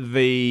in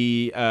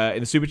the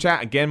super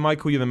chat. Again,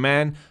 Michael, you're the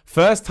man.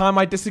 First time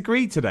I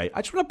disagreed today.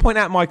 I just want to point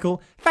out, Michael,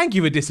 thank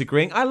you for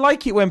disagreeing. I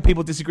like it when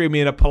people disagree with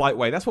me in a polite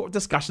way. That's what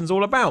discussion's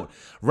all about.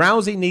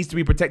 Rousey needs to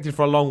be protected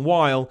for a long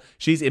while.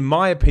 She's, in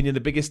my opinion, the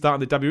biggest star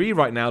in the WWE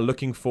right now.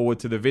 Looking forward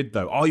to the vid,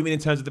 though. Oh, you mean in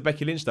terms of the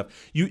Becky Lynch stuff?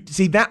 You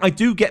see that? I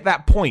do get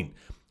that point.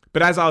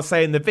 But as I was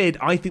saying in the vid,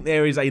 I think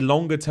there is a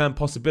longer-term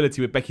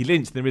possibility with Becky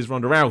Lynch than there is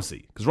Ronda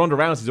Rousey. Because Ronda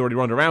Rousey is already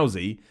Ronda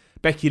Rousey.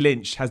 Becky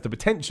Lynch has the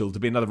potential to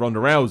be another Ronda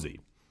Rousey.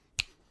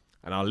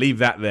 And I'll leave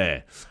that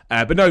there.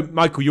 But no,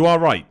 Michael, you are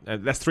right.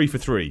 That's 3 for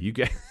 3. You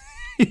get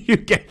you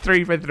get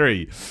 3 for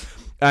 3.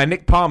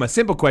 Nick Palmer,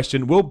 simple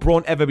question. Will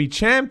Braun ever be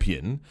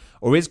champion?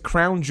 Or is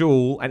Crown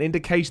Jewel an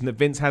indication that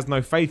Vince has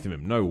no faith in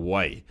him? No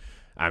way.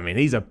 I mean,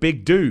 he's a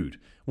big dude.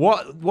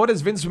 What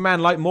does Vince McMahon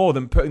like more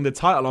than putting the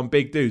title on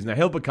big dudes? Now,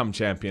 he'll become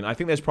champion. I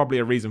think there's probably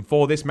a reason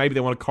for this. Maybe they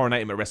want to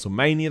coronate him at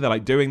WrestleMania. They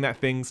like doing that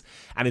things.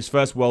 And his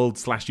first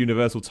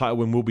world/universal title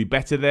win will be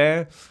better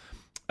there.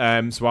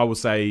 So I will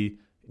say,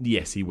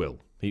 yes, he will.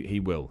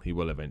 He will. He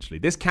will eventually.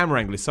 This camera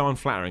angle is so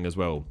unflattering as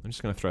well. I'm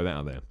just going to throw that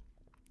out there.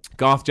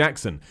 Garth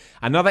Jackson,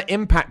 another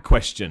Impact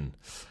question.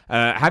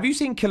 Have you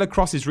seen Killer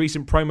Cross's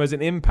recent promos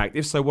in Impact?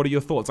 If so, what are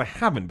your thoughts? I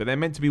haven't, but they're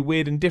meant to be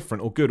weird and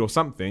different or good or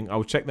something. I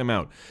will check them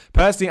out.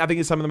 Personally, I think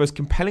it's some of the most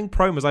compelling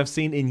promos I've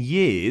seen in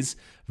years.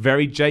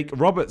 Very Jake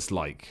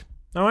Roberts-like.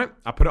 All right,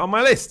 I'll put it on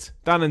my list.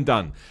 Done and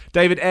done.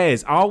 David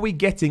Ayres, are we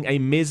getting a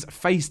Miz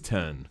face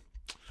turn?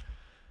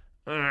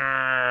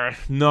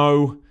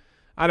 No.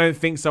 I don't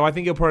think so. I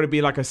think he'll probably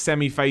be like a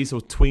semi-face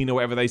or tween or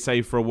whatever they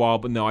say for a while.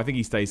 But no, I think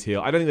he stays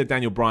heel. I don't think the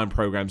Daniel Bryan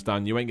program's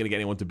done. You ain't going to get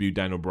anyone to boo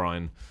Daniel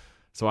Bryan.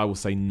 So I will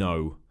say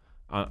no.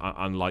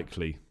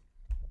 Unlikely.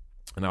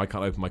 And now I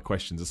can't open my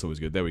questions. That's always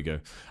good. There we go.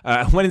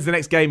 When is the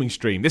next gaming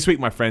stream? This week,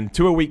 my friend.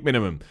 2 a week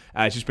minimum.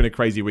 It's just been a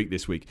crazy week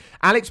this week.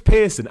 Alex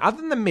Pearson, other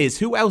than The Miz,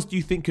 who else do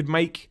you think could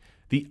make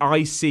the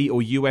IC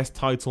or US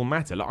title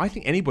matter? Look, I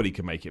think anybody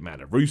could make it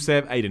matter.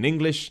 Rusev, Aiden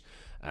English,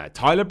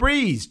 Tyler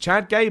Breeze,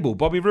 Chad Gable,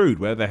 Bobby Roode.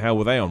 Where the hell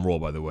were they on Raw,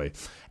 by the way?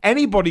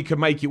 Anybody can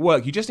make it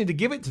work. You just need to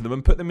give it to them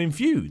and put them in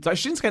feuds. Like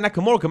Shinsuke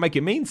Nakamura can make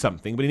it mean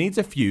something, but he needs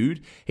a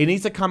feud. He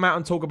needs to come out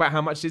and talk about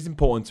how much it's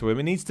important to him.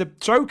 He needs to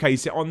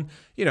showcase it on,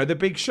 the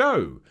big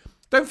show.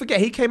 Don't forget,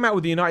 he came out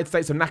with the United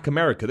States of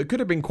Nakamerica that could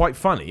have been quite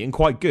funny and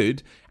quite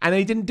good, and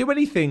he didn't do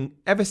anything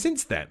ever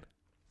since then.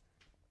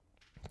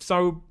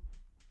 So,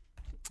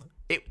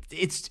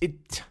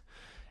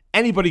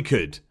 anybody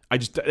could.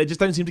 They just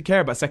don't seem to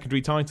care about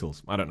secondary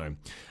titles. I don't know.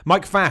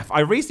 Mike Pfaff. I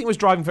recently was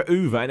driving for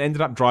Uber and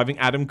ended up driving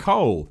Adam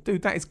Cole.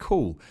 Dude, that is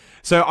cool.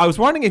 So I was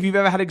wondering if you've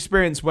ever had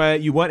experience where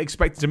you weren't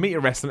expected to meet a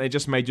wrestler and it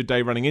just made your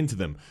day running into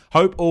them.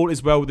 Hope all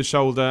is well with the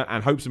shoulder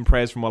and hopes and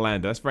prayers from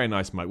Orlando. That's very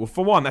nice, Mike. Well,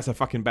 for one, that's a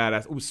fucking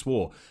badass... Oh,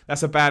 swore.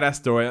 That's a badass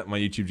story. My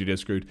YouTube video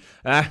screwed.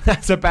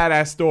 That's a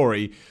badass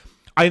story.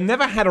 I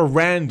never had a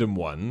random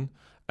one.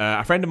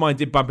 A friend of mine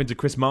did bump into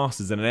Chris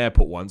Masters in an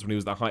airport once when he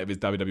was at the height of his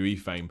WWE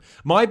fame.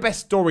 My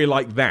best story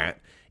like that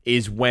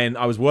is when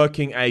I was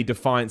working a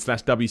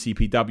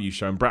Defiant/WCPW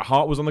show and Bret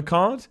Hart was on the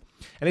card.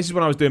 And this is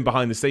when I was doing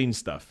behind-the-scenes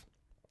stuff.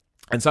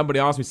 And somebody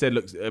asked me, said,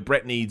 look,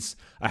 Bret needs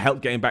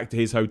help getting back to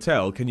his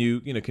hotel. Can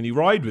you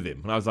ride with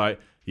him? And I was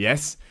like,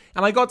 yes.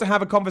 And I got to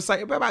have a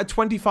conversation, about a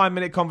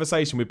 25-minute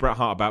conversation with Bret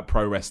Hart about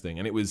pro wrestling.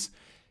 And it was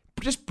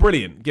just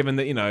brilliant, given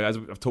that, as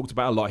I've talked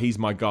about a lot, he's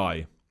my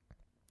guy.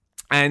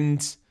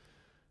 And...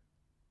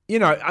 I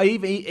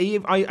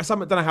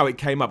don't know how it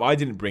came up. I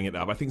didn't bring it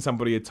up. I think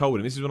somebody had told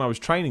him. This is when I was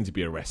training to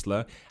be a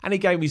wrestler. And he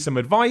gave me some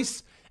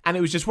advice. And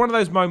it was just one of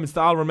those moments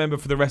that I'll remember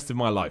for the rest of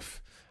my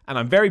life. And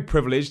I'm very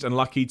privileged and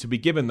lucky to be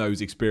given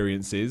those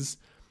experiences.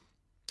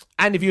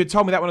 And if you had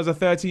told me that when I was a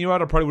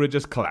 13-year-old, I probably would have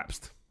just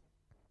collapsed.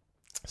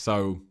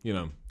 So,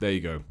 there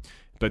you go.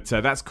 But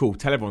that's cool.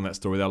 Tell everyone that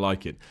story. They'll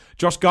like it.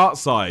 Josh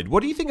Gartside.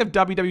 What do you think of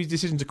WWE's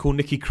decision to call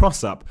Nikki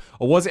Cross up?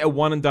 Or was it a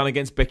one and done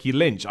against Becky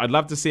Lynch? I'd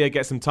love to see her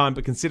get some time,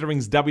 but considering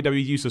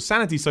WWE's use of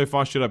sanity so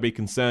far, should I be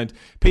concerned?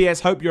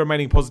 P.S. Hope you're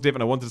remaining positive,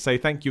 and I wanted to say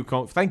thank you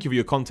for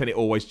your content. It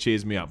always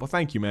cheers me up. Well,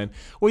 thank you, man.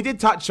 We did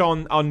touch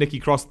on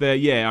Nikki Cross there.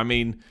 Yeah, I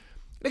mean,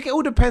 look, it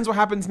all depends what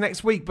happens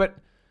next week, but...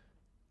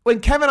 When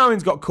Kevin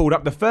Owens got called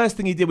up, the first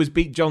thing he did was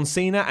beat John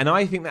Cena, and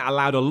I think that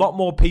allowed a lot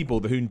more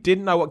people who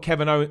didn't know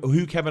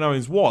who Kevin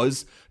Owens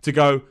was to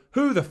go,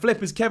 who the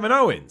flip is Kevin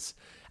Owens?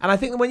 And I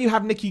think that when you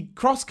have Nikki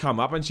Cross come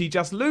up and she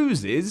just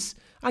loses,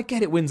 I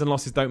get it, wins and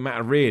losses don't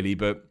matter really,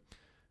 but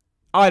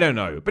I don't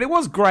know. But it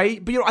was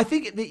great, but I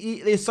think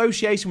the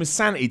association with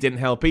sanity didn't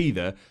help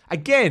either.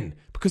 Again,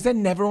 because they're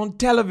never on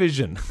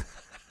television.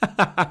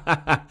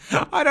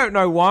 I don't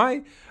know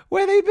why.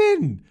 Where they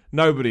been?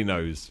 Nobody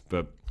knows,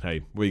 but...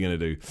 Hey, what are you going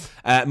to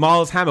do?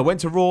 Miles Hammer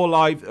went to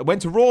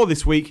Raw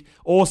this week.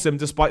 Awesome,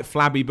 despite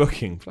flabby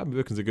booking. Flabby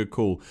booking's a good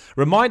call.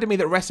 Reminded me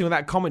that wrestling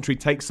without commentary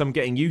takes some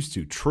getting used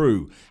to.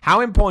 True.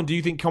 How important do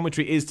you think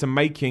commentary is to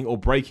making or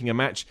breaking a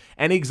match?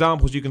 Any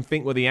examples you can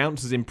think where the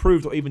announcers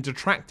improved or even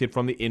detracted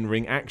from the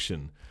in-ring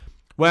action?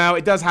 Well,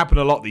 it does happen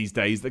a lot these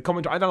days. The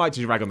commentary, I don't like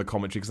to drag on the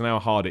commentary because I know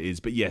how hard it is.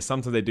 But yes,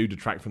 sometimes they do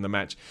detract from the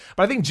match.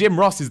 But I think Jim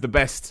Ross is the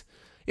best.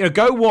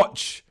 Go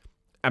watch...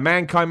 a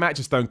Mankind match,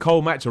 a Stone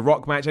Cold match, a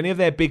Rock match, any of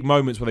their big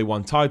moments where they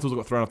won titles or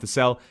got thrown off the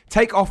cell,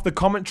 take off the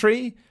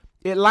commentary,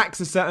 it lacks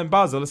a certain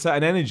buzz or a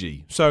certain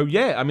energy. So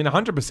yeah, I mean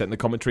 100% the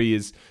commentary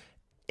is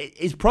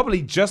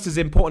probably just as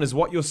important as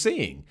what you're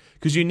seeing,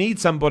 because you need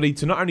somebody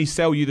to not only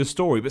sell you the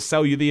story but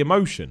sell you the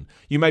emotion.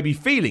 You may be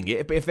feeling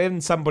it, but if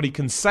then somebody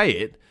can say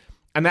it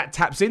And that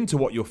taps into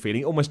what you're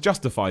feeling, almost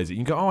justifies it.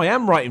 You can go, oh, I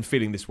am right in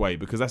feeling this way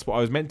because that's what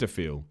I was meant to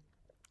feel.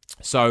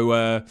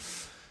 So,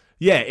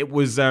 it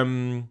was.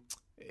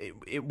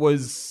 It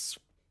was.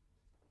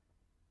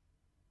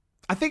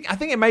 I think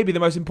it may be the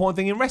most important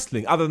thing in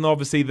wrestling, other than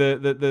obviously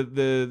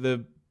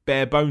the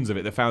bare bones of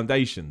it, the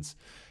foundations.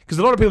 Because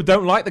a lot of people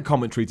don't like the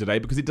commentary today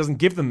because it doesn't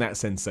give them that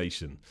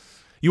sensation.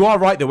 You are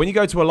right, though. When you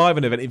go to a live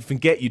event, if you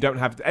forget you don't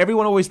have...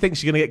 Everyone always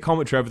thinks you're going to get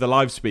commentary over the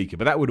live speaker,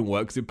 but that wouldn't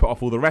work because it would put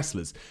off all the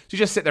wrestlers. So you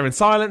just sit there in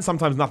silence.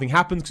 Sometimes nothing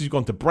happens because you've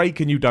gone to break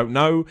and you don't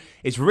know.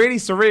 It's really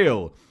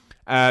surreal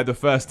the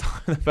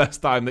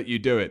first time that you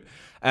do it.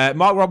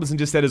 Mark Robinson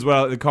just said as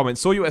well in the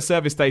comments, saw you at a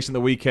service station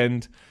the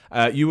weekend.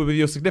 You were with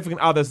your significant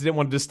others, didn't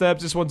want to disturb,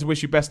 just wanted to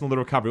wish you best on the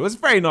recovery. It was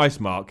very nice,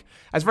 Mark.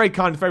 That's very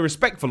kind, very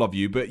respectful of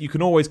you, but you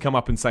can always come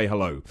up and say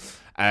hello.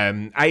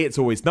 It's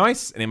always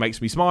nice, and it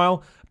makes me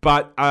smile.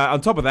 But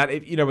on top of that,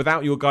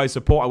 without your guys'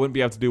 support, I wouldn't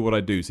be able to do what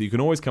I do. So you can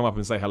always come up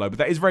and say hello. But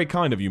that is very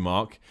kind of you,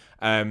 Mark.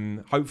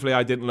 Hopefully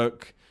I didn't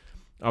look...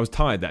 I was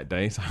tired that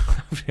day, so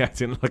hopefully I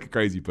didn't look like a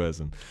crazy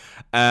person.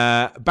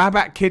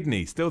 Babak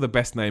Kidney, still the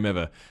best name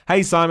ever.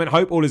 Hey, Simon,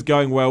 hope all is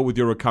going well with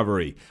your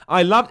recovery.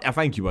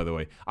 Thank you, by the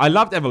way. I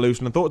loved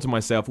Evolution and thought to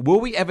myself, will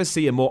we ever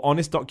see a more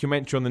honest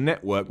documentary on the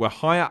network where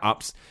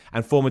higher-ups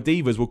and former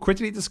divas will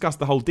critically discuss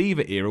the whole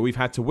diva era we've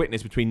had to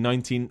witness between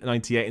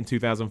 1998 and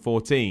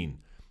 2014?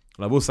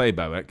 And I will say,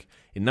 Babak,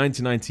 in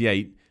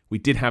 1998, we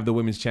did have the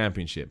Women's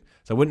Championship.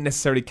 So I wouldn't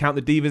necessarily count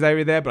the Divas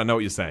area there, but I know what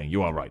you're saying.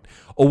 You are right.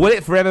 Or will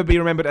it forever be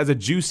remembered as a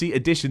juicy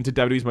addition to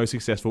WWE's most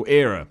successful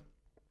era?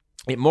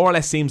 It more or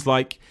less seems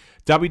like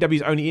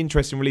WWE's only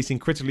interest in releasing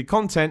critically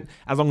content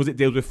as long as it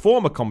deals with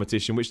former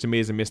competition, which to me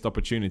is a missed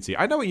opportunity.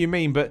 I know what you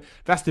mean, but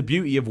that's the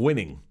beauty of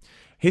winning.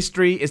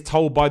 History is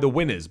told by the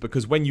winners,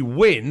 because when you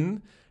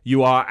win,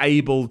 you are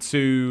able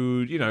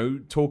to,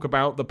 talk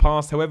about the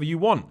past however you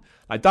want.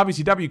 Like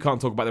WCW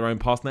can't talk about their own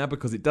past now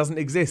because it doesn't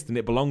exist and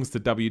it belongs to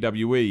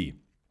WWE.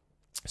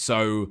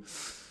 So,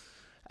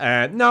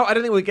 no, I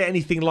don't think we'll get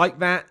anything like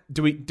that.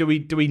 Do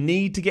we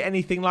need to get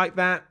anything like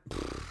that?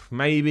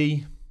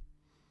 Maybe.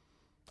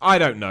 I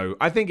don't know.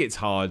 I think it's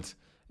hard.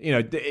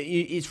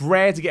 It's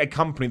rare to get a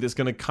company that's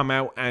going to come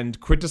out and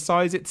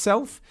criticize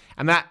itself.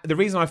 And that the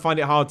reason I find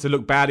it hard to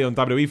look badly on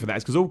WWE for that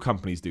is because all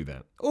companies do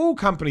that. All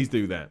companies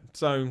do that.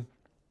 So,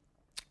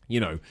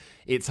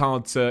 it's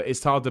hard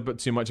to put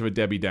too much of a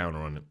Debbie Downer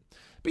on it.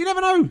 But you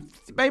never know.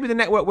 Maybe the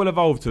network will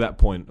evolve to that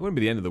point. It wouldn't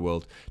be the end of the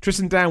world.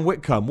 Tristan Dan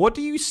Whitcomb, what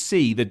do you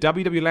see the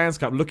WWE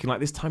landscape looking like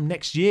this time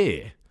next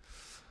year?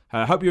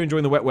 I hope you're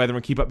enjoying the wet weather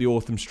and keep up the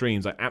awesome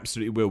streams. I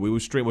absolutely will.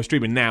 We're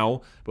streaming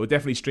now, but we'll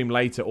definitely stream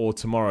later or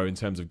tomorrow in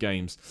terms of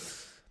games.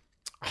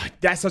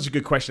 That's such a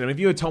good question. I mean, if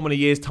you had told me in a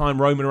year's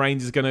time Roman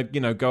Reigns is going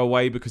to, go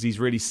away because he's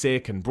really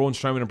sick, and Braun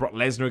Strowman and Brock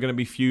Lesnar are going to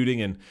be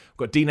feuding, and we've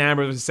got Dean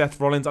Ambrose versus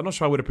Seth Rollins, I'm not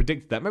sure I would have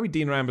predicted that. Maybe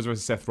Dean Ambrose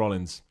versus Seth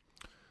Rollins.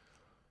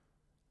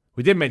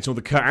 We didn't mention all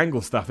the Kurt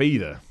Angle stuff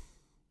either.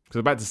 Because I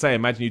was about to say,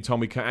 imagine you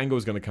told me Kurt Angle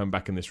was going to come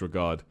back in this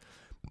regard.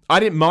 I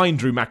didn't mind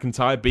Drew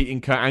McIntyre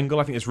beating Kurt Angle.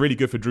 I think it's really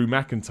good for Drew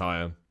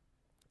McIntyre.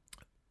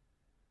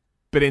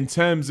 But in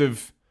terms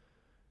of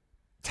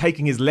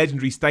taking his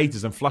legendary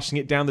status and flushing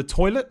it down the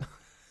toilet,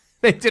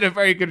 they did a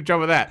very good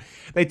job of that.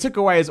 They took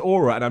away his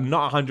aura, and I'm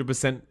not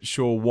 100%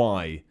 sure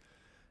why.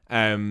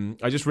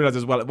 I just realised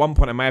as well, at one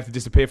point I may have to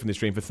disappear from the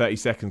stream for 30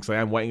 seconds because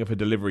I am waiting for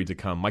delivery to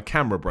come. My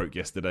camera broke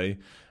yesterday,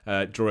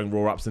 drawing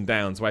Raw ups and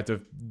downs, so I had to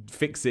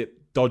fix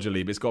it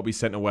dodgily, but it's got to be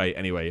sent away.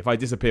 Anyway, if I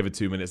disappear for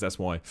 2 minutes, that's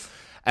why.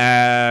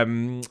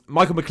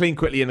 Michael McLean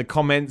quickly in the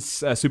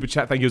comments. Super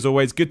chat, thank you as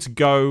always. Good to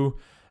go.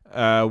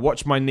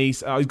 Watch my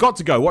niece. He's got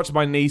to go. Watch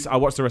my niece. I'll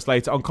watch the rest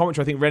later. On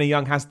commentary, I think Renee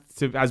Young has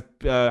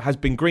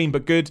been green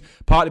but good,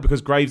 partly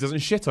because Graves doesn't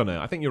shit on her.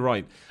 I think you're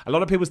right. A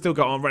lot of people still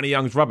go, oh, Renee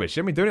Young's rubbish.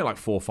 She's been doing it like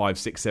 4, 5,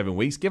 6, 7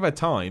 weeks. Give her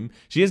time.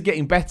 She is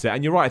getting better,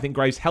 and you're right. I think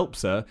Graves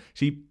helps her.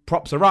 She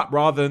props her up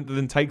rather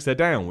than takes her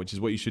down, which is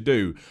what you should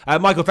do.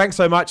 Michael, thanks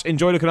so much.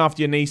 Enjoy looking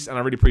after your niece, and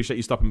I really appreciate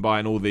you stopping by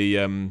and all the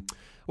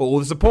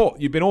support.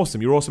 You've been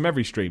awesome. You're awesome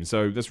every stream,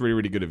 so that's really,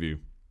 really good of you.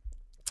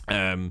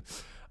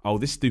 Oh,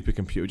 this stupid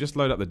computer. Just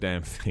load up the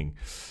damn thing.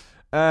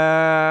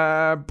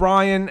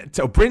 Bryn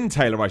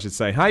Taylor, I should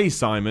say. Hey,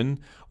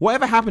 Simon.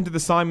 Whatever happened to the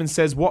Simon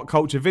Says What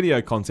Culture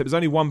video concept? There's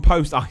only one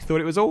post. I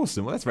thought it was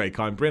awesome. Well, that's very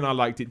kind, Bryn. I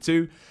liked it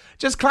too.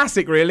 Just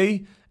classic,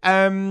 really.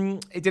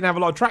 It didn't have a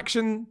lot of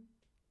traction.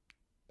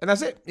 And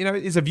that's it.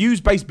 It's a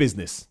views-based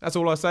business. That's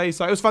all I say.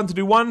 So it was fun to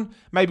do one.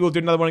 Maybe we'll do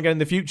another one again in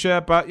the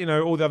future. But,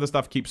 all the other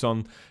stuff keeps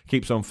on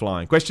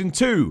flying. Question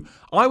 2.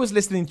 I was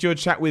listening to your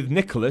chat with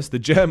Nicholas, the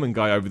German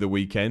guy, over the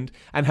weekend,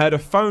 and heard a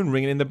phone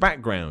ringing in the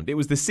background. It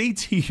was the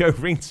CTO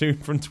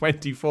ringtone from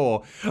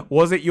 24.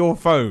 Was it your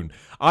phone?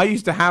 I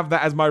used to have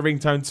that as my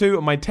ringtone too,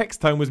 and my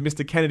text tone was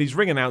Mr. Kennedy's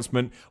ring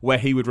announcement where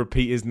he would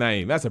repeat his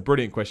name. That's a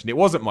brilliant question. It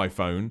wasn't my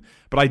phone,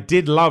 but I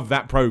did love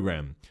that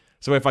program.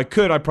 So if I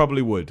could, I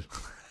probably would.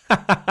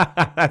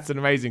 That's an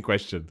amazing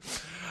question.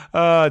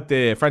 Oh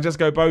dear.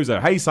 Francesco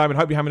Bozo. Hey Simon,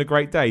 hope you're having a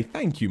great day.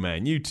 Thank you,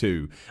 man. You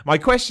too. My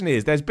question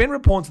is, there's been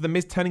reports of The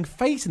Miz turning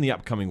face in the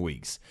upcoming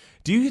weeks.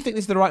 Do you think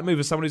this is the right move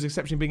as someone who's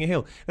exceptionally being a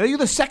heel? Now, you're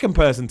the second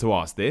person to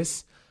ask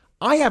this.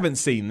 I haven't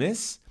seen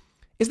this.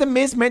 Is The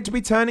Miz meant to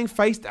be turning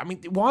face? I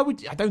mean, why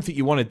would... I don't think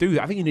you want to do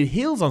that. I think you need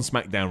heels on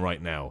SmackDown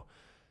right now.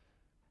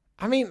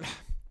 I mean...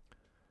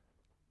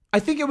 I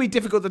think it'll be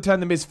difficult to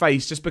turn The Miz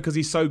face just because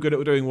he's so good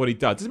at doing what he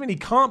does. Doesn't mean he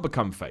can't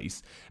become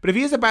face. But if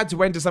he is about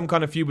to enter some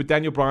kind of feud with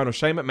Daniel Bryan or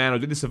Shane McMahon or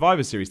do the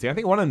Survivor Series thing, I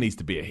think one of them needs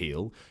to be a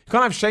heel. You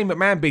can't have Shane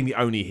McMahon being the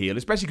only heel,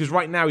 especially because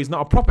right now he's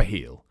not a proper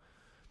heel.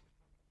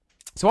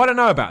 So I don't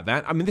know about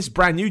that. I mean, this is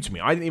brand new to me.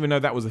 I didn't even know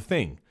that was a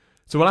thing.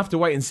 So we'll have to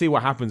wait and see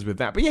what happens with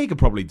that. But yeah, he could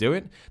probably do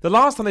it. The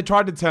last time they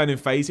tried to turn him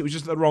face, it was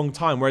just at the wrong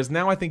time. Whereas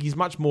now I think he's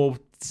much more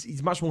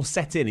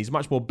set in. He's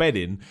much more bed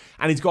in,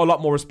 and he's got a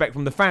lot more respect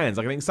from the fans.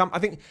 Like I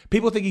think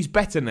people think he's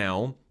better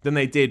now than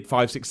they did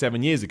 5, 6,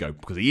 7 years ago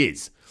because he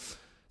is.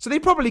 So they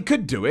probably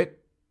could do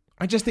it.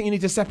 I just think you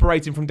need to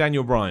separate him from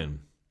Daniel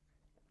Bryan.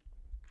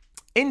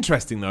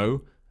 Interesting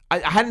though. I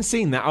hadn't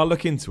seen that. I'll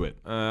look into it.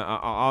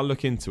 I'll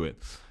look into it.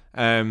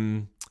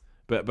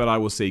 But I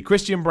will see.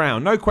 Christian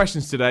Brown, no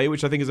questions today,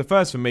 which I think is a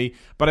first for me,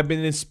 but I've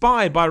been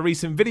inspired by a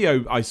recent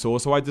video I saw,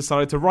 so I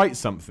decided to write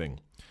something.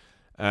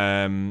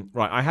 Right,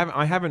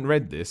 I haven't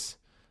read this.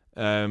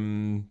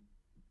 Okay,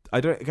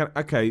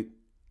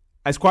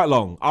 it's quite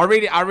long. I'll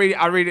read it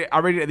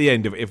at the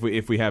end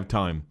if we have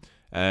time.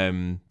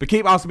 But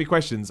keep asking me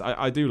questions.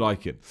 I do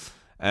like it.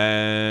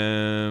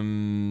 Where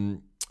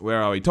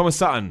are we? Thomas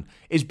Sutton,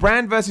 is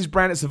Brand versus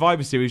Brand at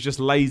Survivor Series just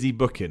lazy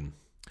booking?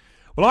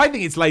 Well, I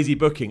think it's lazy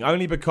booking,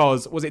 only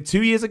because, was it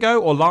 2 years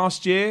ago or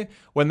last year,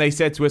 when they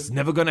said to us,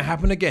 never going to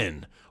happen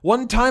again.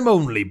 One time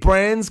only,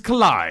 brands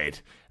collide.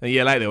 And a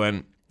year later they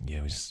went,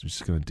 yeah, we're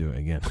just going to do it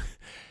again.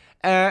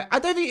 I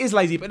don't think it is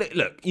lazy, but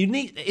look,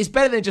 it's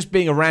better than just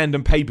being a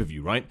random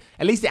pay-per-view, right?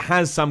 At least it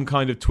has some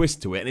kind of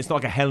twist to it, and it's not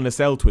like a Hell in a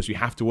Cell twist. You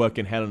have to work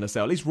in Hell in a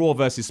Cell. At least Raw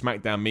versus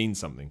SmackDown means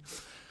something.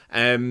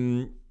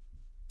 No,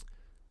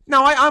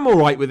 I'm all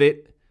right with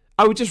it.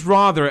 I would just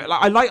rather...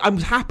 I'm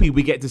happy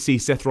we get to see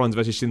Seth Rollins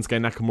versus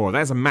Shinsuke Nakamura.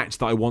 That's a match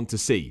that I want to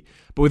see.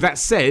 But with that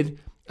said,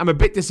 I'm a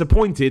bit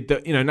disappointed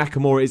that,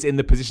 Nakamura is in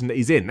the position that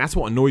he's in. That's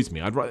what annoys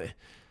me.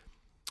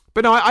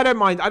 But no, I don't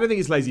mind. I don't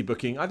think it's lazy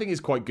booking. I think it's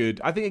quite good.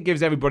 I think it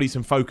gives everybody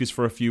some focus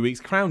for a few weeks.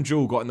 Crown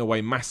Jewel got in the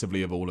way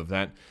massively of all of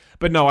that.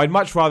 But no, I'd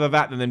much rather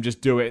that than them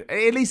just do it.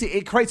 At least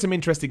it creates some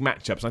interesting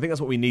matchups. I think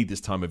that's what we need this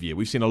time of year.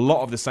 We've seen a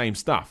lot of the same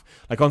stuff.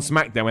 Like on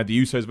SmackDown, we had the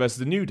Usos versus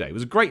the New Day. It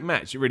was a great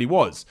match. It really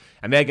was.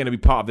 And they're going to be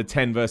part of the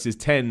 10 versus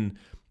 10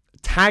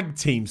 tag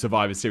team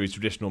Survivor Series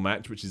traditional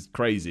match, which is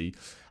crazy.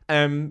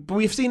 But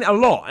we've seen it a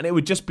lot, and it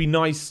would just be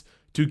nice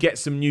to get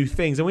some new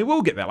things. And we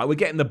will get that. Like we're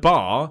getting the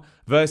Bar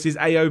versus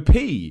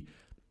AOP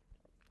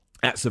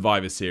at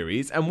Survivor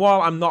Series. And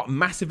while I'm not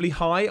massively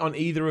high on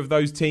either of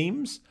those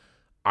teams,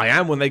 I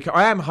am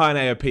high on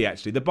AOP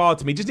actually. The Bar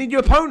to me just need new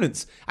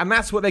opponents, and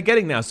that's what they're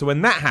getting now. So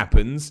when that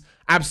happens,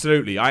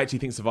 absolutely, I actually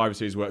think Survivor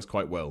Series works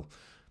quite well.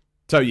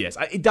 So yes,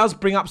 it does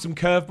bring up some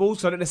curveballs.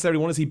 So I don't necessarily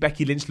want to see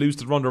Becky Lynch lose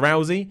to Ronda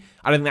Rousey.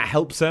 I don't think that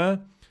helps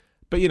her.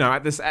 But no,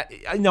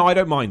 I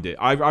don't mind it.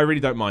 I really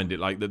don't mind it.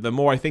 Like the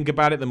more I think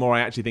about it, the more I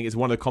actually think it's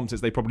one of the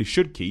concepts they probably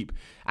should keep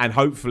and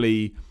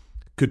hopefully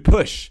could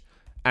push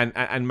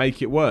and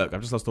make it work.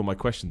 I've just lost all my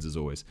questions as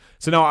always.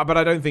 So no, but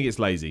I don't think it's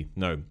lazy.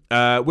 No.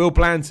 Will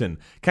Blanton,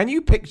 can you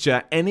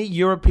picture any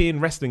European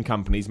wrestling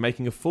companies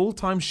making a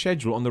full-time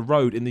schedule on the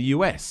road in the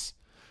US?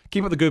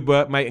 Keep up the good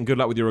work, mate, and good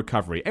luck with your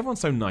recovery. Everyone's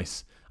so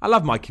nice. I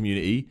love my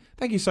community.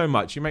 Thank you so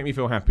much. You make me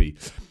feel happy.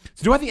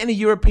 So do I think any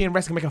European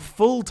wrestling make a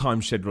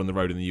full-time schedule on the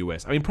road in the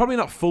US? I mean, probably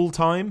not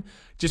full-time,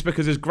 just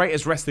because as great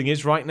as wrestling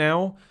is right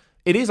now,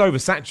 it is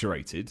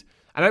oversaturated.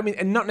 I don't mean,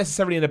 and not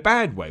necessarily in a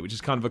bad way, which is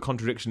kind of a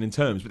contradiction in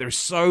terms, but there is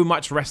so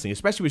much wrestling,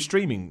 especially with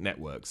streaming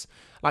networks.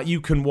 Like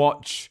you can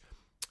watch,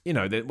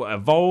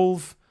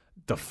 Evolve,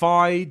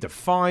 Defy,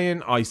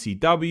 Defiant,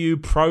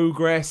 ICW,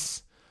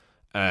 Progress,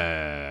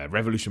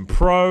 Revolution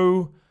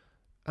Pro,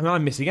 and then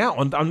I'm missing out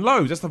on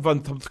loads. That's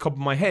on the top of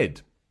my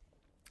head.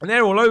 And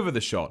they're all over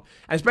the shot,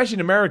 and especially in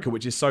America,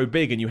 which is so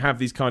big, and you have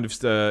these kind of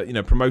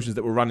promotions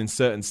that will run in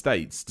certain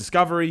states.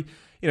 Discovery,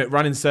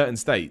 run in certain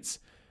states.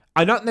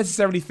 I don't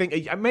necessarily think,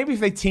 maybe if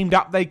they teamed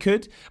up they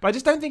could, but I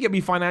just don't think it'd be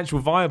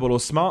financially viable or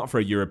smart for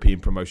a European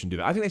promotion to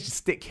do that. I think they should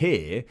stick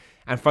here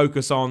and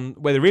focus on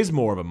where there is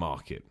more of a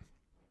market.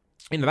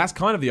 That's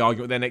kind of the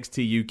argument with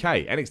NXT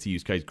UK.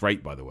 NXT UK is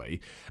great, by the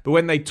way, but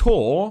when they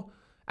tour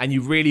and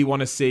you really want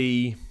to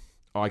see,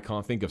 I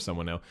can't think of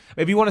someone else.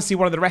 If you want to see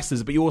one of the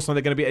wrestlers, but you also know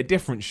they're going to be at a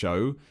different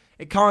show,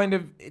 it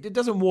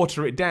doesn't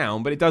water it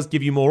down, but it does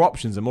give you more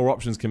options, and more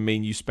options can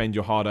mean you spend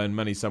your hard-earned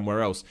money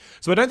somewhere else.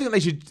 So I don't think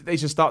they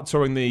should start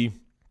touring the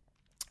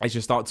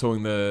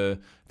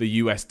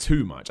US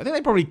too much. I think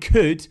they probably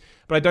could,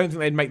 but I don't think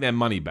they'd make their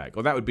money back,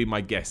 or that would be my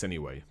guess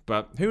anyway.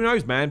 But who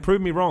knows, man? Prove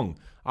me wrong.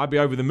 I'd be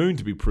over the moon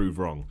to be proved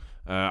wrong.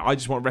 I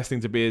just want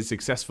wrestling to be as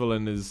successful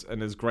and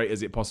as great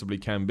as it possibly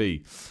can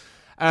be.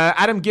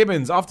 Adam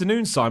Gibbons,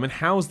 afternoon, Simon.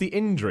 How's the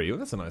injury? Well,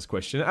 that's a nice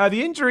question.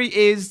 The injury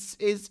is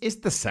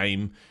the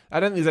same. I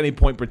don't think there's any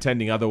point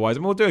pretending otherwise. I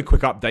mean, we'll do a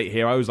quick update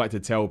here. I always like to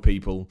tell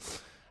people,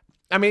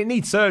 I mean, it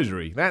needs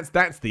surgery.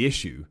 That's the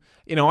issue.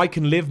 You know, I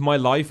can live my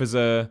life as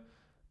a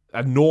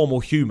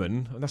normal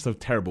human. That's a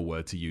terrible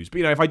word to use. But,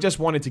 you know, if I just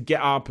wanted to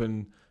get up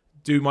and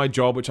do my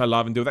job, which I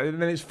love, and do that,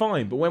 then it's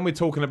fine. But when we're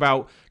talking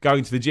about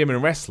going to the gym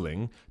and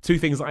wrestling, two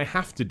things that I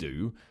have to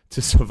do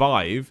to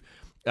survive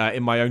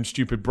in my own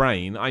stupid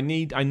brain, I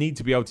need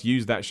to be able to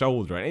use that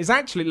shoulder. And it's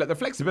actually, look, the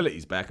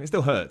flexibility's back, and it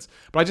still hurts,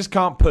 but I just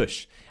can't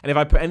push. And if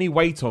I put any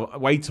weight on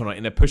it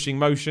in a pushing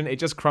motion, it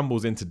just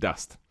crumbles into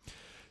dust.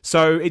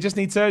 So it just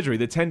needs surgery.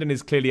 The tendon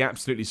is clearly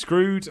absolutely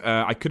screwed.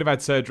 I could have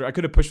had surgery. I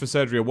could have pushed for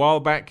surgery a while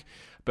back,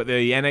 but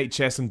the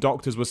NHS and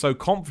doctors were so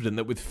confident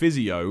that with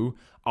physio,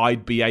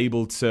 I'd be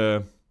able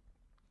to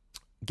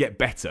get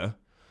better.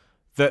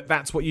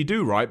 That's what you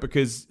do, right?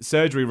 Because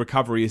surgery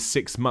recovery is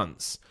 6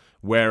 months.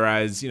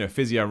 Whereas, you know,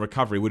 physio and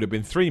recovery would have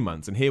been 3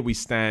 months. And here we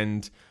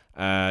stand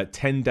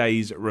 10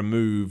 days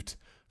removed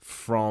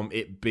from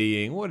it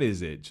being, what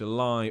is it?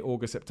 July,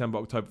 August, September,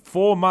 October.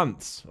 4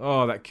 months.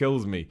 Oh, that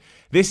kills me.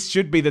 This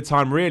should be the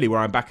time really where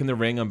I'm back in the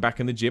ring, I'm back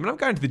in the gym. And I'm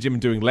going to the gym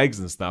and doing legs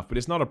and stuff, but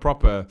it's not a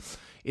proper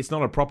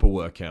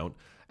workout.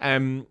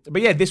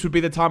 But yeah, this would be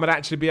the time I'd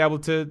actually be able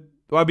to,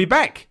 well, I'd be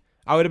back.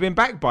 I would have been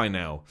back by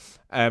now,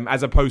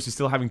 as opposed to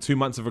still having 2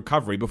 months of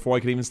recovery before I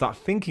could even start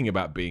thinking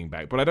about being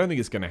back. But I don't think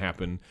it's going to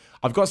happen.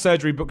 I've got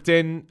surgery booked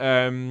in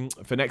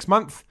for next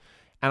month,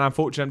 and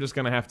unfortunately, I'm just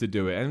going to have to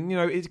do it. And, you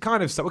know, it's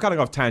kind of, we're kind of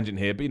off tangent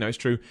here, but, you know, it's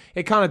true.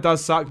 It kind of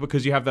does suck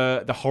because you have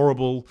the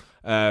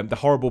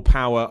horrible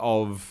power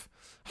of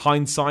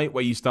hindsight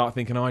where you start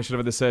thinking, oh, I should have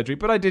had the surgery.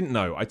 But I didn't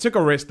know. I took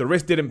a risk. The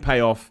risk didn't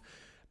pay off.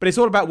 But it's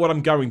all about what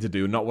I'm going to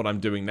do, not what I'm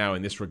doing now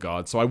in this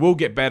regard. So I will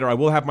get better. I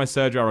will have my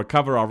surgery. I'll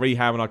recover. I'll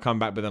rehab, and I'll come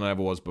back better than I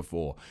ever was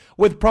before.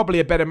 With probably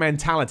a better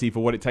mentality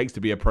for what it takes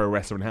to be a pro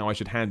wrestler and how I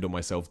should handle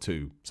myself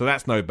too. So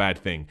that's no bad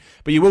thing.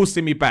 But you will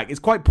see me back. It's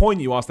quite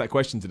poignant you asked that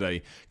question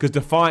today, because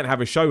Defiant have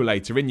a show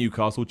later in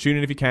Newcastle. Tune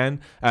in if you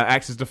can.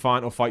 Access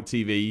Defiant or Fight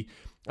TV.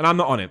 And I'm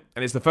not on it.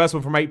 And it's the first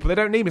one from April. They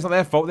don't need me. It's not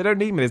their fault. They don't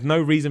need me. There's no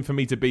reason for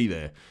me to be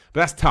there. But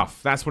that's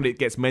tough. That's when it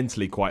gets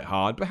mentally quite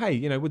hard. But hey,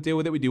 you know, we'll deal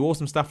with it. We do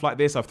awesome stuff like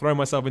this. I've thrown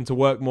myself into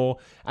work more,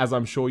 as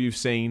I'm sure you've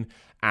seen.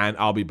 And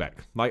I'll be back.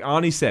 Like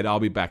Arnie said, I'll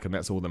be back. And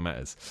that's all that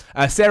matters.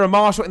 Sarah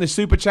Marshall in the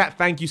super chat.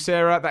 Thank you,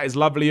 Sarah. That is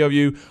lovely of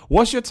you.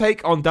 What's your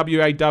take on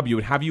WAW?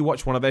 And have you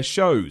watched one of their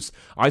shows?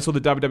 I saw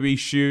the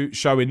WWE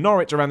show in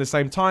Norwich around the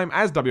same time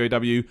as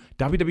WAW.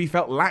 WWE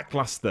felt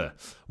lackluster.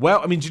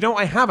 Well, I mean, do you know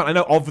what I haven't? I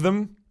know of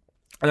them.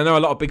 And I know a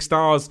lot of big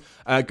stars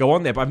go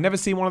on there, but I've never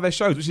seen one of their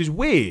shows, which is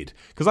weird,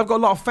 because I've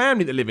got a lot of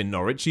family that live in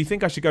Norwich. So you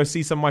think I should go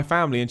see some of my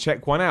family and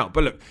check one out.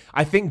 But look,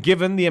 I think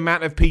given the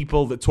amount of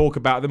people that talk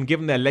about them,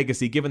 given their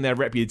legacy, given their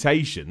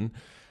reputation,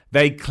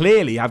 they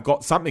clearly have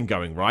got something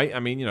going, right? I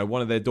mean, you know,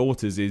 one of their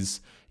daughters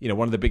is, you know,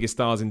 one of the biggest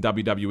stars in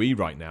WWE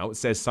right now. It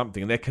says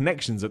something. And they've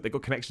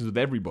got connections with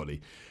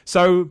everybody.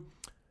 So,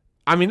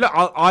 I mean, look,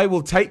 I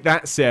will take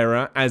that,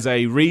 Sarah, as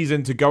a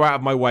reason to go out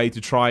of my way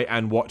to try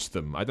and watch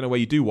them. I don't know where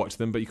you do watch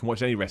them, but you can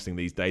watch any wrestling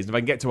these days. And if I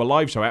can get to a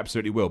live show, I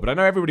absolutely will. But I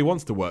know everybody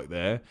wants to work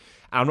there.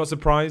 And I'm not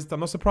surprised.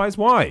 I'm not surprised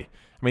why. I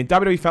mean,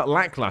 WWE felt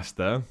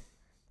lackluster.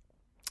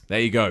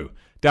 There you go.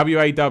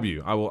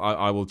 WAW.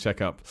 I will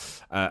check up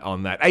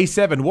on that.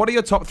 A7, what are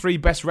your top 3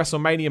 best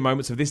WrestleMania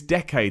moments of this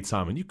decade,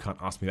 Simon? You can't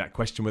ask me that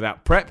question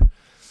without prep.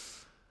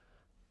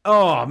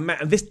 Oh,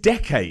 man, this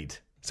decade.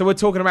 So we're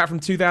talking about from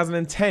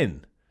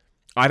 2010.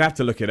 I'd have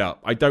to look it up.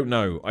 I don't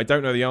know. I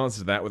don't know the answer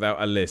to that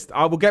without a list.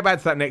 I will get back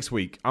to that next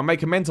week. I'll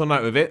make a mental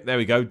note of it. There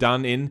we go.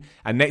 Done in.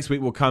 And next week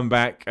we'll come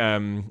back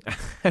and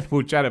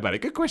we'll chat about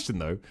it. Good question,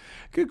 though.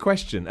 Good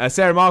question.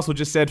 Sarah Marshall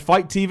just said,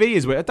 Fight TV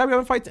is where... Don't we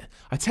on Fight...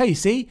 I tell you,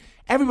 see?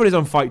 Everybody's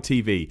on Fight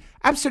TV.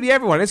 Absolutely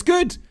everyone. It's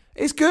good.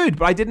 It's good,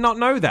 but I did not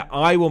know that.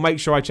 I will make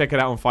sure I check it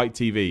out on Fight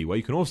TV, where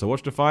you can also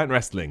watch Defiant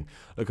Wrestling.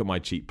 Look at my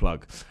cheap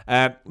plug.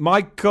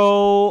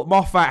 Michael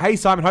Moffat. Hey,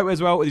 Simon. Hope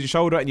as well with your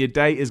shoulder and your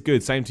day is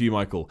good. Same to you,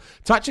 Michael.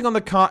 Touching on the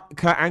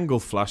Kurt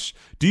Angle flush,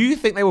 do you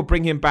think they will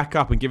bring him back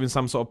up and give him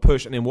some sort of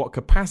push, and in what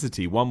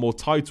capacity? One more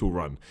title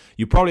run.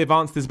 You probably have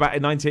answered this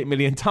about 98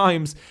 million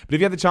times, but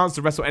if you had the chance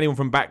to wrestle anyone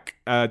from back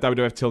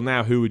WWF till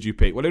now, who would you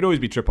pick? Well, it'd always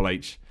be Triple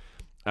H.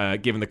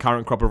 Given the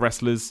current crop of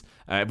wrestlers,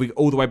 if we go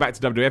all the way back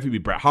to WWF, it'd be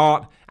Bret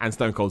Hart and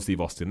Stone Cold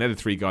Steve Austin. They're the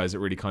 3 guys that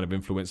really kind of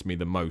influenced me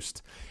the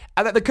most.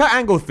 And the Kurt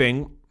Angle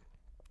thing,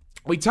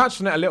 we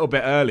touched on it a little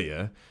bit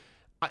earlier.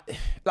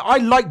 I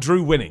like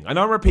Drew winning. I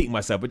know I'm repeating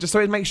myself, but just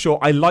so to make sure,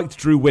 I liked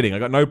Drew winning. I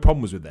got no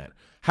problems with that.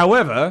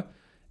 However,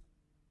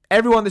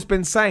 everyone that's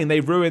been saying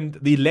they ruined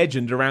the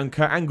legend around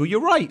Kurt Angle,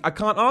 you're right. I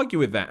can't argue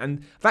with that.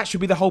 And that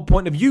should be the whole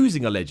point of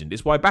using a legend.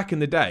 It's why back in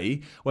the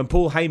day, when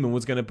Paul Heyman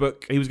was going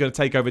to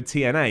take over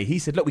TNA, he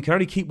said, look, we can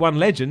only keep one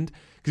legend,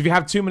 because if you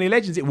have too many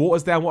legends, it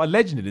waters down what a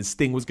legend is. And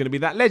Sting was going to be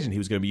that legend. He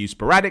was going to be used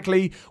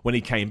sporadically. When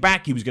he came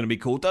back, he was going to be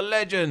called the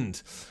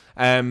legend.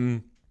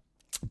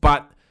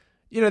 But,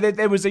 you know,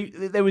 there was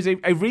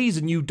a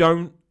reason you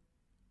don't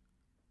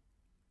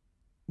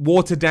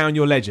water down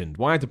your legend.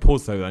 Why I had to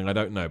pause so long, I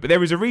don't know. But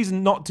there is a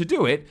reason not to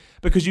do it,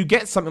 because you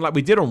get something like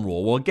we did on Raw.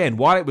 Well, again,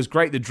 while it was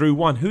great that Drew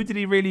won, who did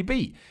he really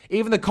beat?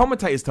 Even the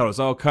commentators told us,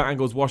 oh, Kurt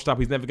Angle's washed up,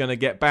 he's never going to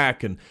get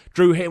back, and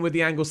Drew hit him with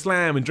the angle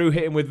slam, and Drew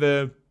hit him with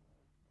the,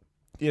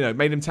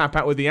 made him tap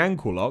out with the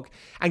ankle lock.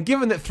 And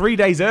given that 3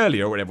 days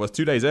earlier, or whatever it was,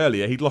 2 days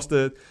earlier, he'd lost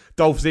to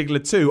Dolph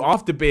Ziggler too,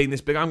 after being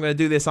this big, I'm going to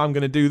do this, I'm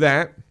going to do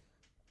that,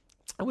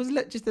 it was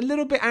just a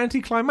little bit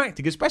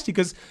anticlimactic, especially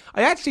because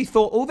I actually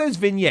thought all those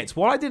vignettes,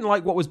 while I didn't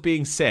like what was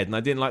being said and I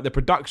didn't like the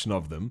production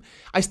of them,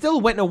 I still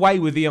went away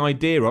with the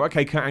idea of,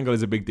 okay, Kurt Angle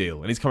is a big deal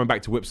and he's coming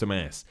back to whip some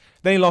ass.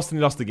 Then he lost and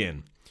he lost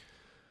again.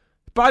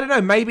 But I don't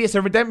know, maybe it's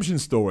a redemption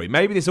story.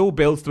 Maybe this all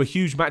builds to a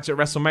huge match at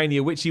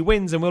WrestleMania, which he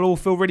wins, and we'll all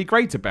feel really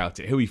great about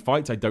it. Who he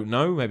fights, I don't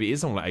know. Maybe it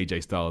is someone like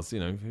AJ Styles.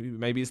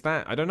 Maybe it's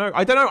that. I don't know.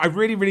 I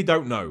really, really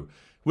don't know.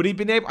 Would he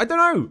been able? I don't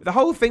know. The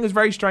whole thing was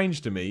very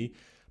strange to me.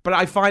 But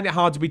I find it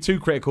hard to be too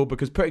critical,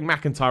 because putting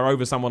McIntyre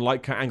over someone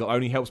like Kurt Angle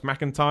only helps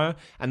McIntyre.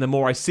 And the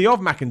more I see of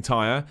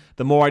McIntyre,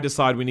 the more I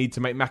decide we need to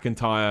make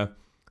McIntyre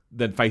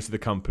the face of the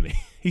company.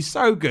 He's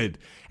so good.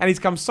 And he's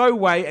come so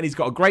way, and he's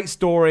got a great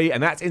story,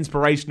 and that's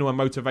inspirational and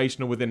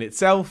motivational within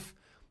itself.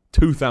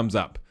 2 thumbs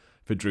up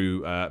for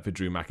Drew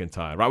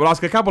McIntyre. Right, we'll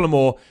ask a couple of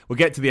more. We'll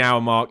get to the hour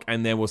mark,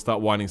 and then we'll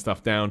start winding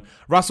stuff down.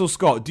 Russell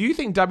Scott, do you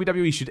think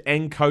WWE should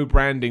end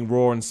co-branding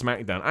Raw and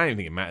SmackDown? I don't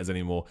think it matters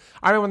anymore.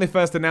 I remember when they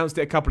first announced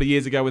it a couple of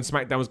years ago when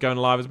SmackDown was going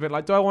live. I was a bit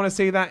like, do I want to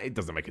see that? It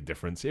doesn't make a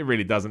difference. It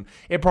really doesn't.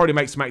 It probably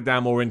makes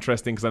SmackDown more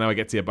interesting because I know I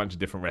get to see a bunch of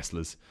different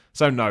wrestlers.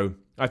 So no,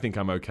 I think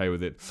I'm okay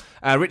with it.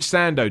 Rich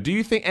Sando, do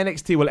you think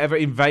NXT will ever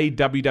invade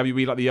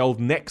WWE like the old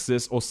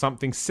Nexus or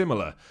something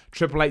similar?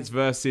 Triple H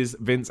versus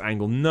Vince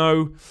Angle?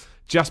 No.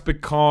 Just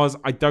because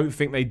I don't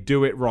think they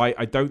do it right.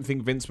 I don't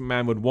think Vince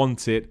McMahon would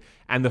want it.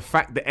 And the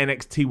fact that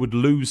NXT would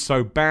lose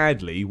so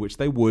badly, which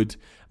they would,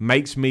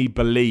 makes me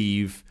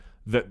believe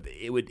that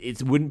it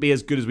wouldn't be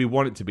as good as we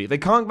want it to be. If they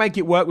can't make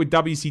it work with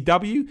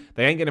WCW,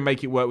 they ain't going to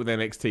make it work with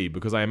NXT,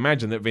 because I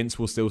imagine that Vince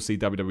will still see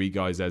WWE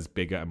guys as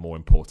bigger and more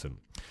important.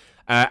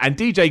 And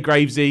DJ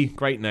Gravesy,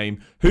 great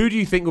name, who do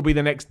you think will be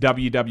the next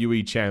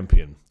WWE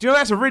champion? Do you know,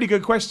 that's a really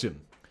good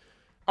question.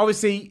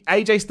 Obviously,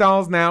 AJ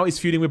Styles now is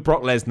feuding with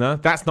Brock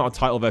Lesnar. That's not a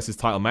title versus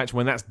title match.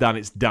 When that's done,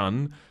 it's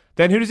done.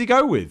 Then who does he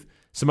go with?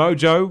 Samoa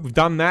Joe, we've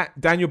done that.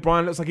 Daniel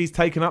Bryan looks like he's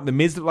taken up. The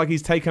Miz looks like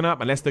he's taken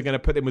up, unless they're going to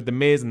put him with The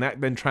Miz and that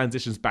then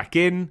transitions back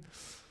in.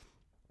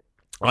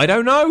 I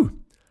don't know.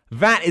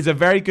 That is a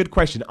very good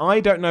question. I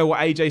don't know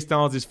what AJ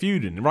Styles is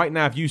feuding. Right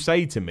now, if you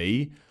say to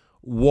me,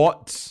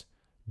 what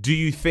do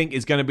you think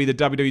is going to be the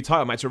WWE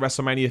title match at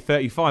WrestleMania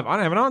 35? I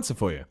don't have an answer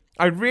for you.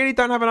 I really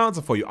don't have an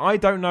answer for you. I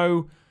don't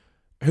know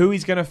who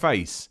he's going to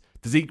face.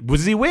 Does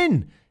he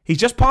win? He's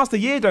just passed a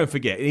year, don't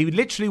forget. He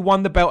literally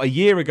won the belt a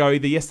year ago,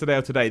 either yesterday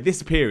or today.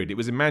 This period, it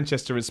was in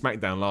Manchester and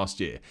SmackDown last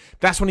year.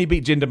 That's when he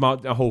beat Jinder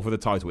Mahal for the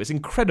title. It's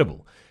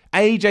incredible.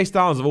 AJ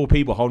Styles, of all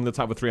people, holding the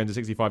title for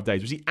 365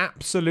 days, which he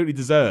absolutely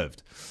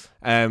deserved.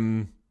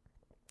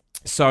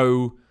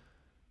 So,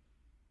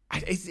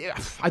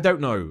 I don't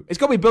know. It's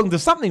got to be building to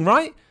something,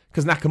 right?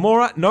 Because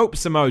Nakamura, nope.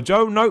 Samoa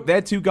Joe, nope.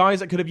 They're two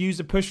guys that could have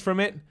used a push from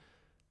it.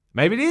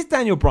 Maybe it is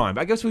Daniel Bryan,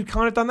 but I guess we've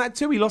kind of done that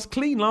too. He lost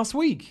clean last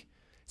week.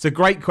 It's a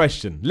great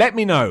question. Let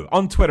me know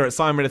on Twitter at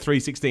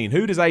SimonRitter316.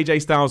 Who does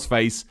AJ Styles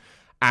face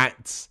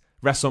at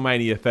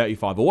WrestleMania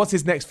 35? Or what's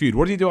his next feud?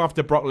 What does he do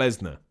after Brock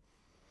Lesnar?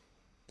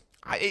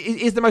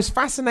 It is the most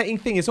fascinating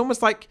thing. It's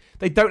almost like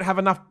they don't have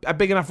a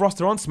big enough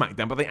roster on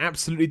SmackDown, but they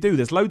absolutely do.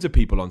 There's loads of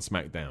people on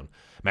SmackDown.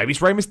 Maybe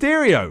it's Rey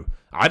Mysterio.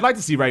 I'd like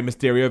to see Rey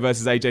Mysterio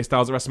versus AJ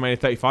Styles at WrestleMania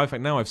 35. In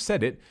fact, now I've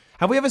said it.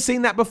 Have we ever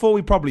seen that before?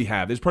 We probably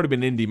have. There's probably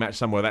been an indie match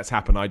somewhere that's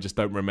happened. I just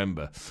don't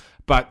remember.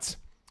 But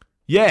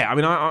yeah, I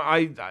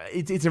mean,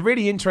 it's a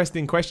really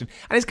interesting question.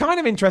 And it's kind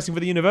of interesting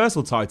for the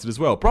Universal title as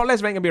well. Brock Lesnar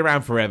ain't going to be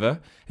around forever,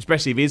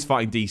 especially if he is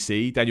fighting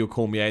DC, Daniel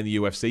Cormier in the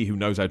UFC. Who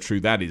knows how true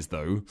that is,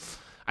 though.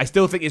 I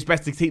still think it's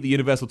best to keep the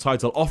Universal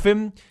title off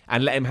him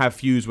and let him have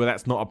feuds where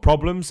that's not a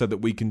problem, so that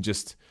we can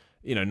just,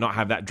 not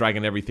have that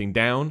dragging everything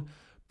down.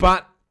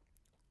 But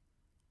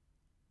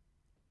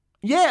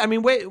yeah, I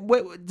mean, where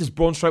does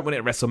Braun Strowman win it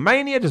at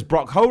WrestleMania? Does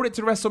Brock hold it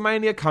to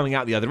WrestleMania? Coming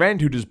out the other end,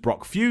 who does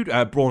Braun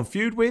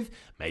feud with?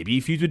 Maybe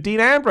he feuds with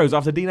Dean Ambrose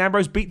after Dean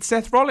Ambrose beat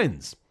Seth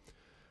Rollins.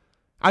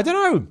 I don't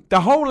know.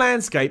 The whole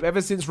landscape, ever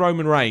since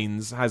Roman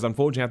Reigns has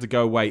unfortunately had to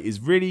go away,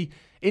 is really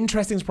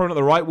interesting. Is probably not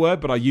the right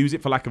word, but I use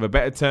it for lack of a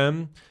better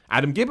term.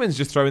 Adam Gibbons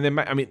just throwing them.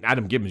 I mean,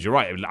 Adam Gibbons, you're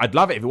right. I'd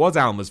love it if it was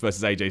Almas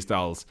versus AJ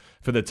Styles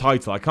for the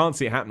title. I can't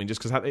see it happening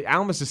just because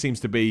Almas just seems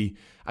to be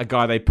a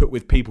guy they put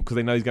with people because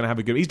they know he's going to have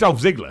a good. He's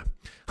Dolph Ziggler.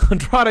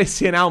 Andrade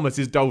Cien Almas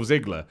is Dolph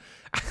Ziggler.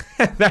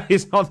 That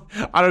is not.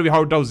 I don't know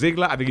how Dolph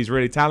Ziggler. I think he's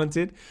really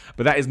talented,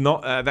 but that is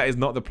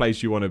not the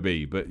place you want to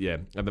be. But yeah,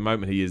 at the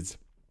moment he is.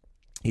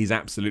 He's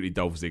absolutely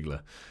Dolph Ziggler.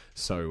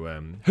 So,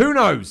 who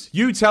knows?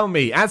 You tell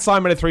me. At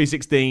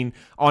Simon316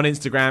 on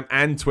Instagram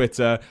and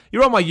Twitter.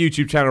 You're on my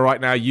YouTube channel right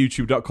now,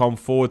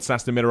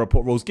 youtube.com/The Miller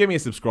Report Rules. Give me a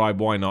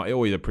subscribe. Why not? I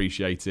always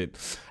appreciate it.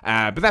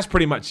 But that's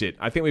pretty much it.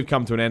 I think we've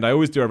come to an end. I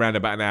always do around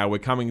about an hour. We're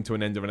coming to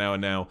an end of an hour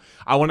now.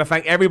 I want to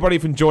thank everybody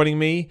for joining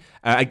me.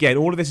 Again,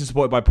 all of this is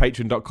supported by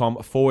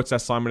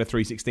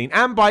patreon.com/Simon316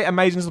 and by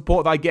amazing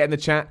support that I get in the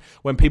chat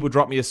when people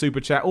drop me a super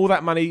chat. All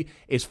that money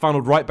is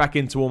funneled right back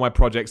into all my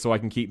projects so I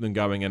can keep them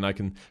going and I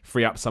can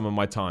free up some of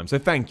my time. So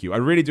thank you. I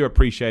really do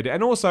appreciate it.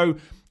 And also,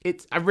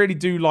 I really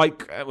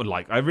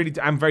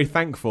am very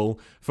thankful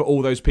for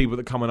all those people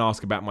that come and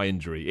ask about my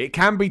injury. It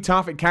can be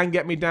tough. It can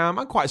get me down.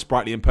 I'm quite a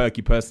sprightly and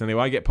perky person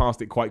anyway. I get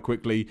past it quite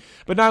quickly.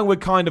 But now we're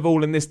kind of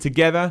all in this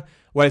together,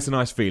 well, it's a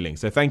nice feeling.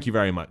 So thank you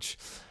very much.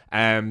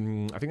 I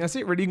think that's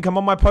it, really. You can come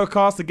on my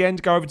podcast again,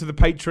 go over to the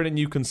Patreon and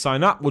you can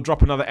sign up. We'll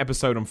drop another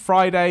episode on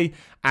Friday,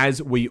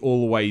 as we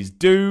always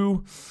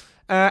do.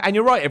 And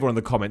you're right, everyone in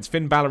the comments.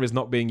 Finn Balor is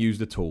not being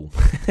used at all.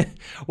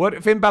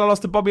 What? Finn Balor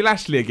lost to Bobby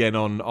Lashley again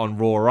on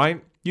Raw,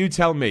 right? You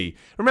tell me.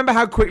 Remember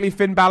how quickly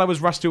Finn Balor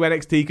was rushed to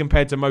NXT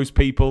compared to most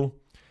people?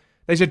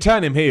 They should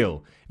turn him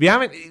heel. If you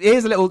haven't,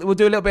 we'll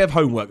do a little bit of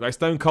homework like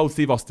Stone Cold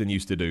Steve Austin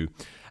used to do.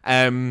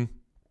 I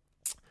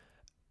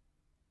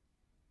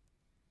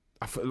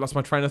lost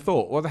my train of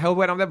thought. What the hell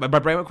went on there? My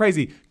brain went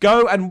crazy.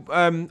 Go and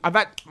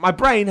my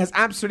brain has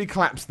absolutely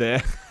collapsed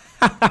there.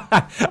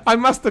 I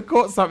must have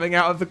caught something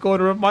out of the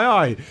corner of my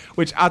eye,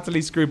 which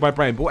utterly screwed my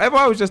brain. But whatever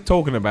I was just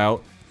talking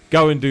about,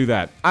 go and do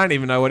that. I don't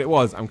even know what it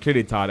was. I'm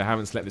clearly tired. I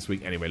haven't slept this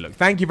week. Anyway, look,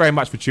 thank you very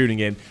much for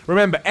tuning in.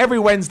 Remember, every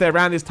Wednesday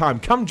around this time,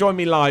 come join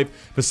me live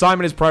for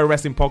Simon is Pro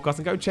Wrestling Podcast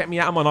and go check me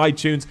out. I'm on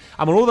iTunes.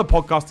 I'm on all the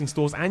podcasting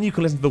stores and you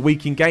can listen to The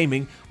Week in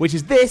Gaming, which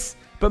is this,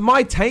 but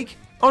my take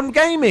on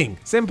gaming.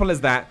 Simple as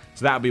that.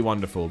 So that would be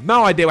wonderful.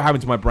 No idea what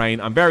happened to my brain.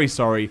 I'm very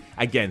sorry.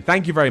 Again,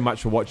 thank you very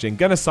much for watching.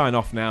 Gonna sign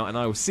off now and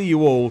I will see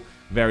you all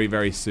very,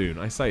 very soon.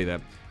 I say that.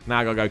 Now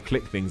I gotta go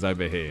click things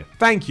over here.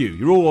 Thank you.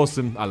 You're all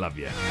awesome. I love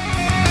you.